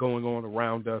a lot going on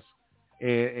around us,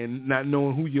 and not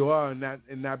knowing who you are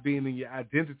and not being in your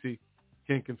identity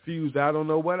can confuse I don't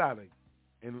know what out of you.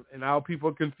 And our people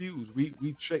are confused. We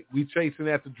chasing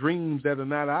after dreams that are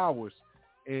not ours,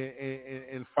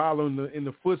 and following in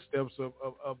the footsteps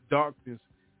of darkness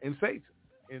and Satan.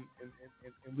 And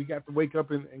we got to wake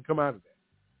up and come out of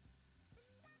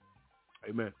that.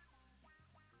 Amen.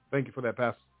 Thank you for that,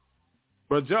 Pastor.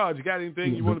 Brother George, you got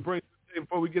anything you want to bring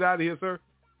before we get out of here, sir?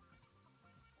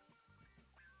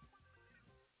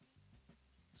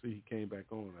 See, he came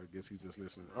back on. I guess he's just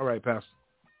listening. All right, Pastor.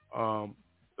 The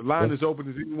line is open.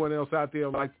 Is anyone else out there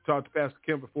who would like to talk to Pastor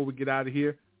Kemp before we get out of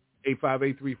here?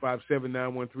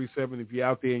 858-357-9137. If you're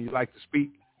out there and you'd like to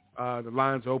speak, the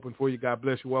line's are open for you. God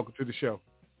bless you. Welcome to the show.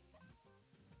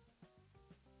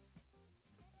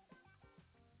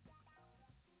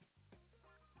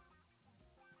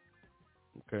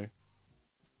 Okay.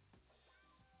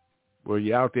 Well,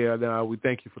 you're out there now. We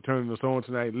thank you for turning us on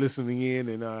tonight, listening in,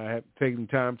 and taking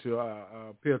time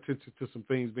to pay attention to some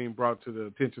things being brought to the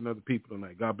attention of the people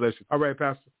tonight. God bless you. All right,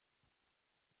 Pastor.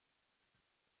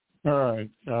 All right.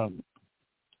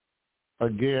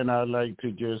 Again, I'd like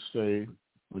to just say,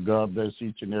 God bless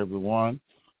each and every one.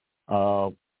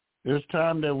 It's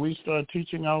time that we start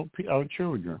teaching our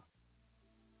children.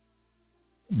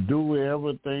 Do we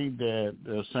ever think that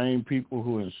the same people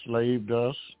who enslaved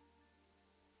us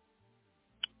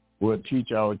will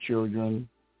teach our children?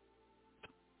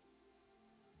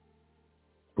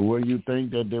 Will you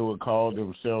think that they would call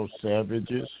themselves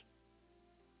savages?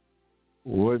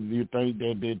 Would you think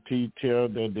that they tell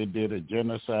that they did a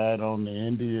genocide on the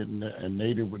Indian and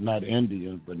Native, not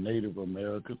Indians, but Native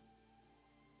Americans?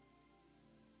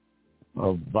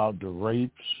 About the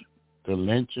rapes, the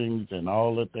lynchings, and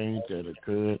all the things that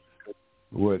occurred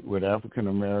with African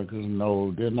Americans?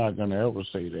 No, they're not going to ever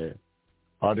say that.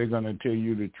 Are they going to tell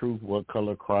you the truth, what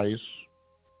color Christ,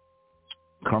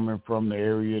 coming from the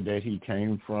area that he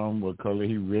came from, what color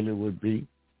he really would be?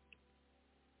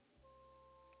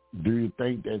 Do you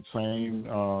think that same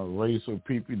race of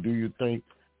people, do you think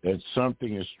that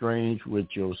something is strange with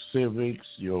your civics,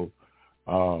 your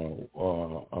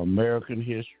American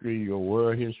history, your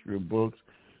world history books,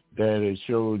 that it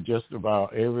shows just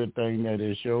about everything that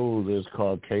it shows is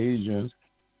Caucasians?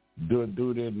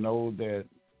 Do they know that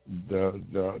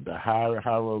the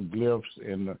hieroglyphs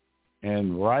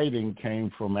and writing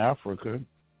came from Africa?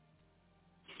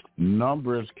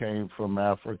 Numbers came from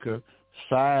Africa.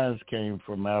 Science came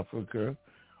from Africa.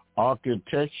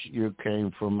 Architecture came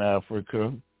from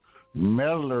Africa.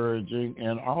 Metallurgy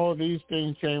and all these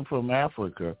things came from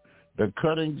Africa. The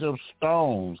cuttings of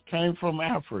stones came from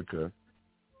Africa.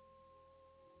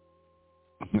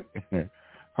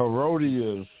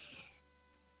 Herodias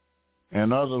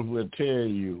and others will tell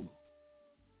you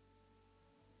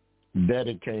that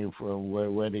it came from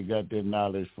where they got their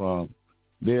knowledge from.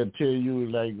 They'll tell you,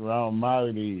 like around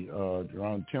Mali,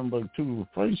 around Timbuktu,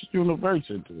 first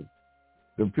university,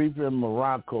 the people in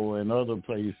Morocco and other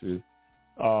places,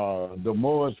 the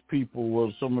Moorish people were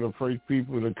some of the first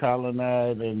people to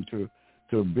colonize and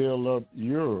to build up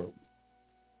Europe.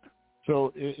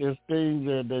 So it's things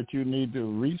that you need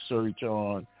to research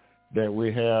on that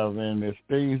we have, and it's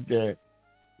things that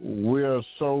we're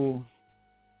so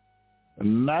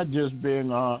not just being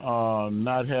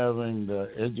not having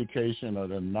the education or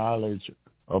the knowledge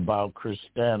about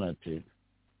Christianity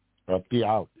or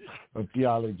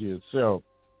theology itself,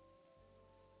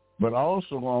 but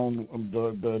also on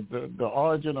the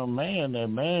origin of man. That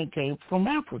man came from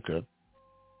Africa,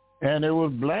 and it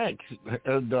was black.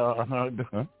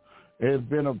 It's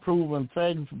been a proven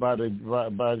fact by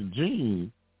the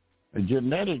gene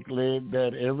genetically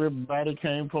that everybody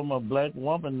came from a black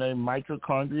woman named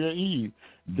Mitochondria Eve.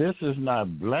 This is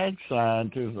not black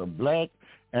scientists or black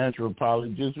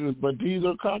anthropologists, but these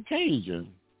are Caucasians.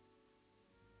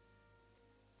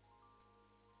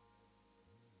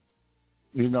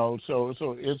 You know, so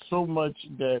it's so much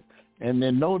that, and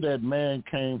they know that man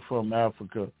came from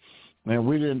Africa, and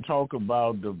we didn't talk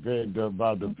about the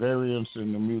variants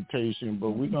and the mutation, but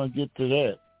we're gonna get to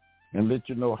that and let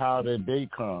you know how that they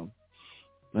come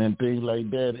and things like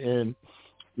that. And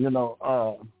you know,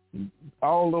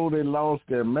 although they lost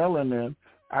their melanin,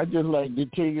 I just like to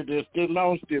tell you this: they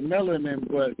lost their melanin,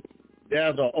 but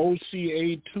there's an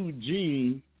OCA2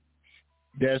 gene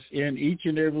that's in each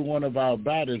and every one of our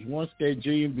bodies. Once that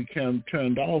gene becomes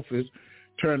turned off.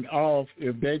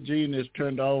 If that gene is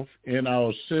turned off in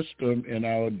our system, in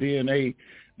our DNA,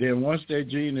 then once that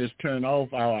gene is turned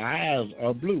off, our eyes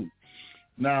are blue.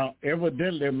 Now,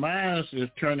 evidently, mine is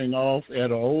turning off at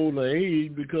an older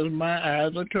age because my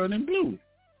eyes are turning blue.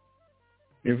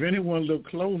 If anyone look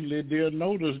closely, they'll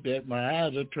notice that my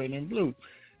eyes are turning blue.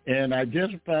 And I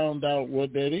just found out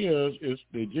what that is. It's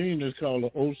the gene is called the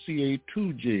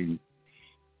OCA2 gene.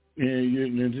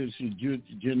 And it's a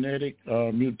genetic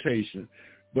mutation.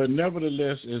 But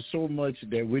nevertheless, there's so much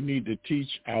that we need to teach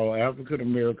our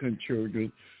African-American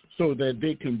children so that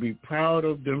they can be proud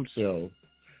of themselves,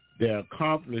 their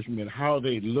accomplishment, how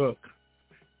they look.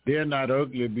 They're not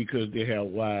ugly because they have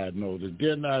wide noses.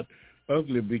 They're not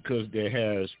ugly because their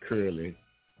hair is curly.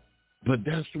 But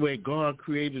that's the way God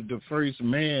created the first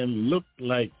man, looked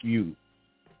like you.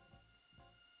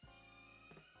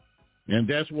 And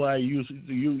that's why you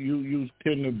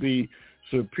tend to be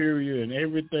superior in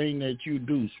everything that you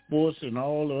do, sports and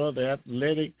all the other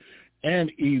athletic,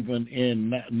 and even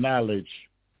in knowledge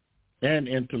and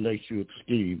intellectual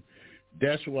scheme.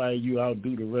 That's why you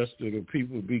outdo the rest of the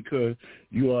people, because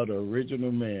you are the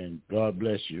original man. God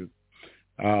bless you.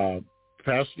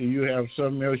 Pastor, you have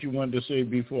something else you wanted to say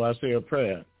before I say a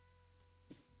prayer?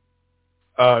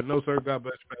 No, sir. God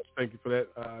bless you, Pastor. Thank you for that.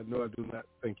 No, I do not.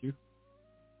 Thank you.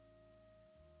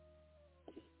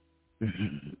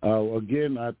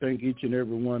 Again, I thank each and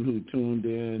every one who tuned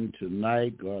in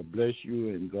tonight. God bless you,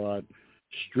 and God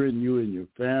strengthen you and your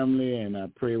family. And I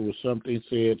pray with something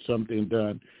said, something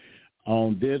done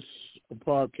on this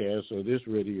podcast or this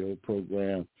radio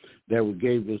program that will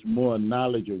give us more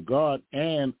knowledge of God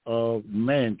and of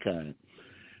mankind.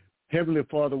 Heavenly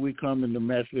Father, we come in the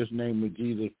matchless name of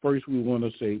Jesus. First, we want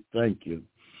to say thank you.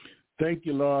 Thank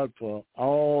you, Lord, for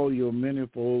all your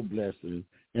manifold blessings.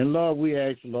 And, Lord, we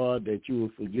ask, Lord, that you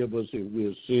will forgive us if we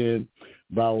have sinned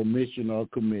by omission or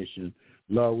commission.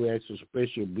 Lord, we ask a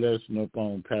special blessing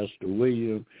upon Pastor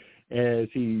William as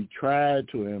he tried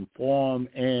to inform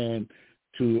and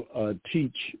to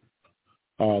teach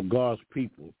God's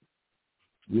people.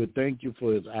 We thank you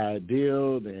for his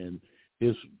ideals and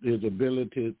his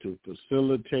ability to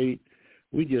facilitate.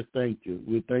 We just thank you.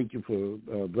 We thank you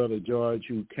for Brother George,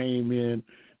 who came in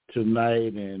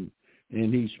tonight and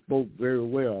he spoke very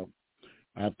well.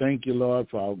 I thank you, Lord,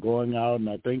 for our going out, and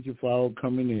I thank you for our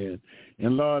coming in.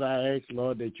 And, Lord, I ask,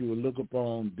 Lord, that you will look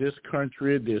upon this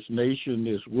country, this nation,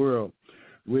 this world.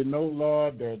 We know,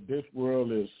 Lord, that this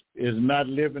world is not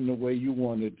living the way you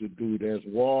want it to do. There's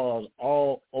wars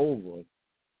all over.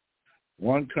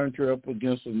 One country up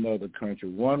against another country.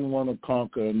 One want to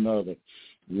conquer another.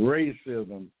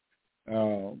 Racism.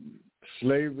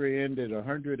 Slavery ended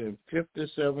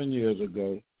 157 years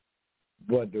ago,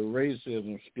 but the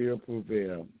racism still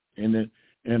prevails. And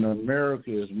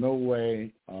America is no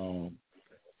way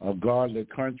a godly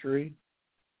country,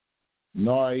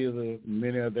 nor either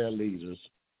many of their leaders.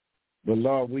 But,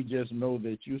 Lord, we just know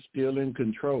that you're still in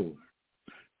control.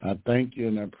 I thank you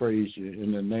and I praise you.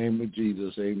 In the name of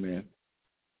Jesus, amen.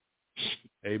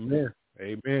 Amen.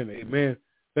 Amen. Amen.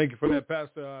 Thank you for that,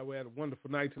 Pastor. We had a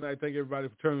wonderful night tonight. Thank everybody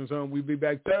for turning us on. We'll be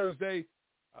back Thursday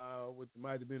with the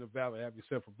Mighty Men of Valor. Have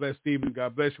yourself a blessed evening.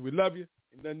 God bless you. We love you.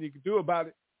 Ain't nothing you can do about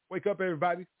it. Wake up,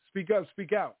 everybody. Speak up.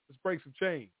 Speak out. Let's break some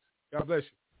chains. God bless you.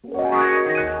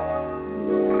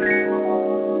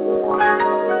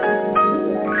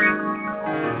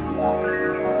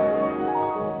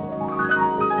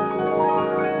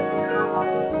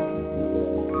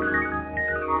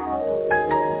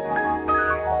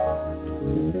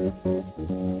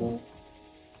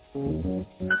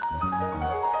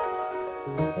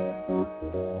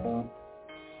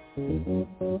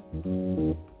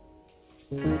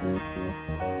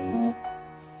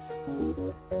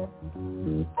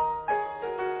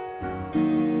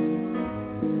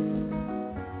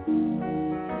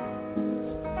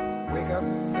 Wake up,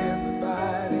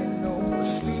 everybody, no more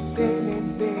sleeping in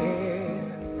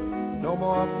bed.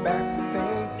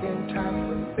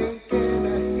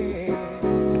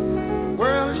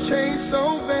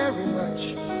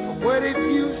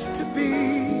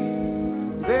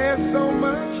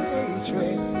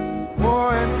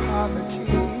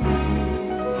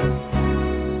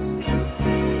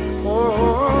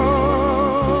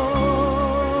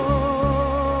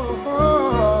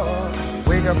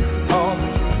 up all the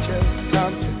teachers,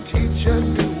 time to teach a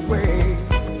new way.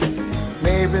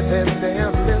 Maybe then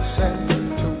they'll listen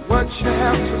to what you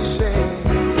have to say.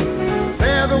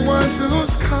 They're the ones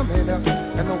who's coming up,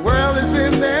 and the world is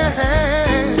in their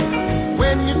hands.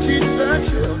 When you teach the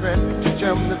children, teach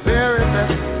them the very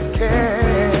best you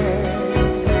can.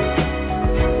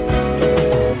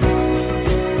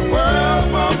 The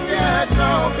world won't get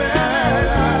no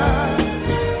better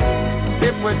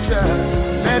if we just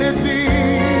let it be.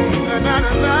 Na, na,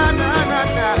 na, na, na,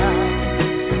 na.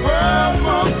 The world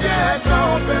won't get no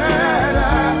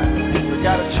better. We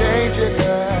gotta change it,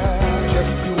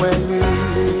 just you and me.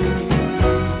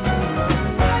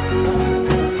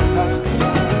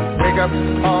 Wake up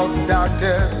all the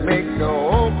doctors, make the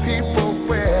old people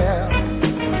well.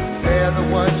 They're the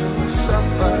ones who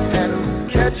suffer and who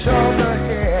catch all the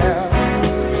hair.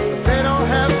 But they don't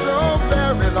have so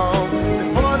very long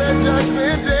before their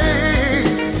judgment day.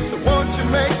 So won't you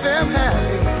make them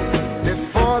happy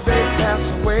before they pass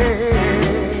away?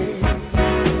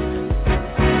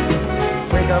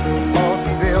 Wake up all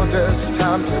the builders,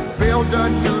 time to build a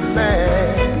new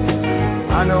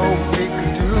land. I know we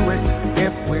could do it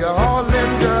if we all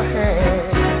lend a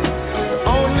hand. The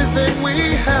only thing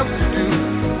we have to do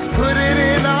is put it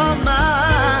in our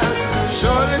minds.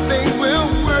 Surely things will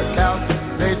work out.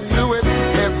 They do it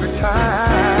every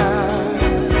time.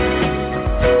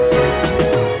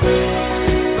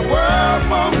 The world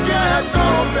won't get no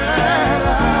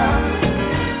better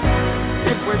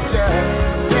if we just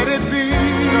let it be.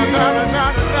 Na, na, na,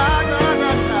 na, na,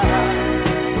 na, na.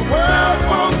 The world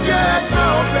won't get no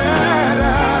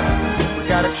better. We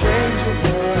gotta change it,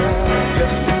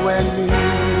 just you and me.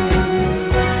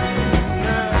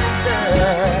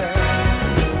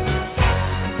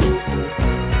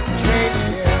 Change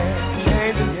it,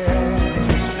 just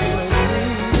you and me.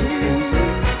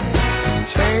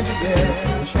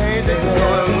 Change it, do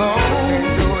it alone,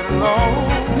 do it alone.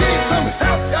 Need some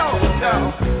help, y'all.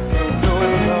 Do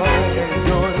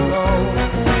it alone,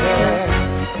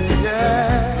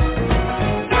 yeah.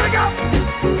 Wake up,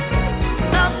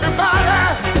 everybody.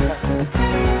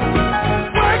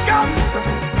 Wake up,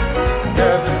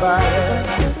 everybody.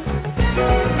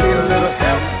 Need a little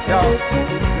help, y'all.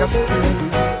 Yes, we do.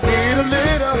 Need a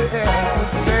little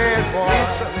help. Bad boy, need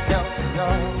some help,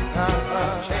 y'all.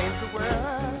 Change the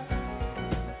world.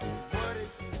 What it is.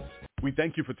 We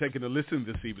thank you for taking a listen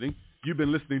this evening. You've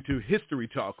been listening to History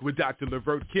Talk with Dr.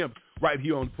 Levert Kemp right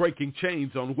here on Breaking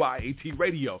Chains on YAT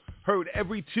Radio. Heard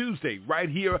every Tuesday right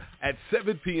here at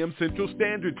 7 p.m. Central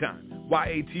Standard Time.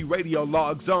 YAT Radio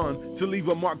logs on to leave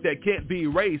a mark that can't be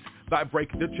erased by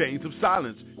breaking the chains of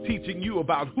silence, teaching you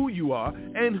about who you are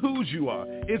and whose you are.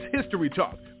 It's History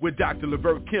Talk with Dr.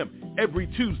 Levert Kemp every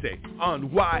Tuesday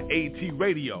on YAT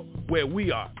Radio, where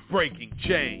we are breaking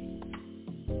chains.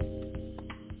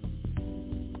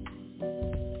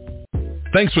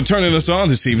 Thanks for turning us on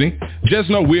this evening. Just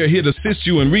know we are here to assist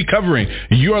you in recovering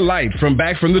your light from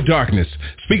back from the darkness.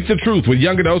 Speak the truth with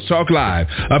Young Adults Talk Live,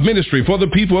 a ministry for the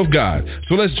people of God.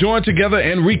 So let's join together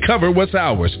and recover what's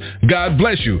ours. God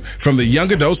bless you from the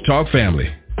Young Adults Talk family.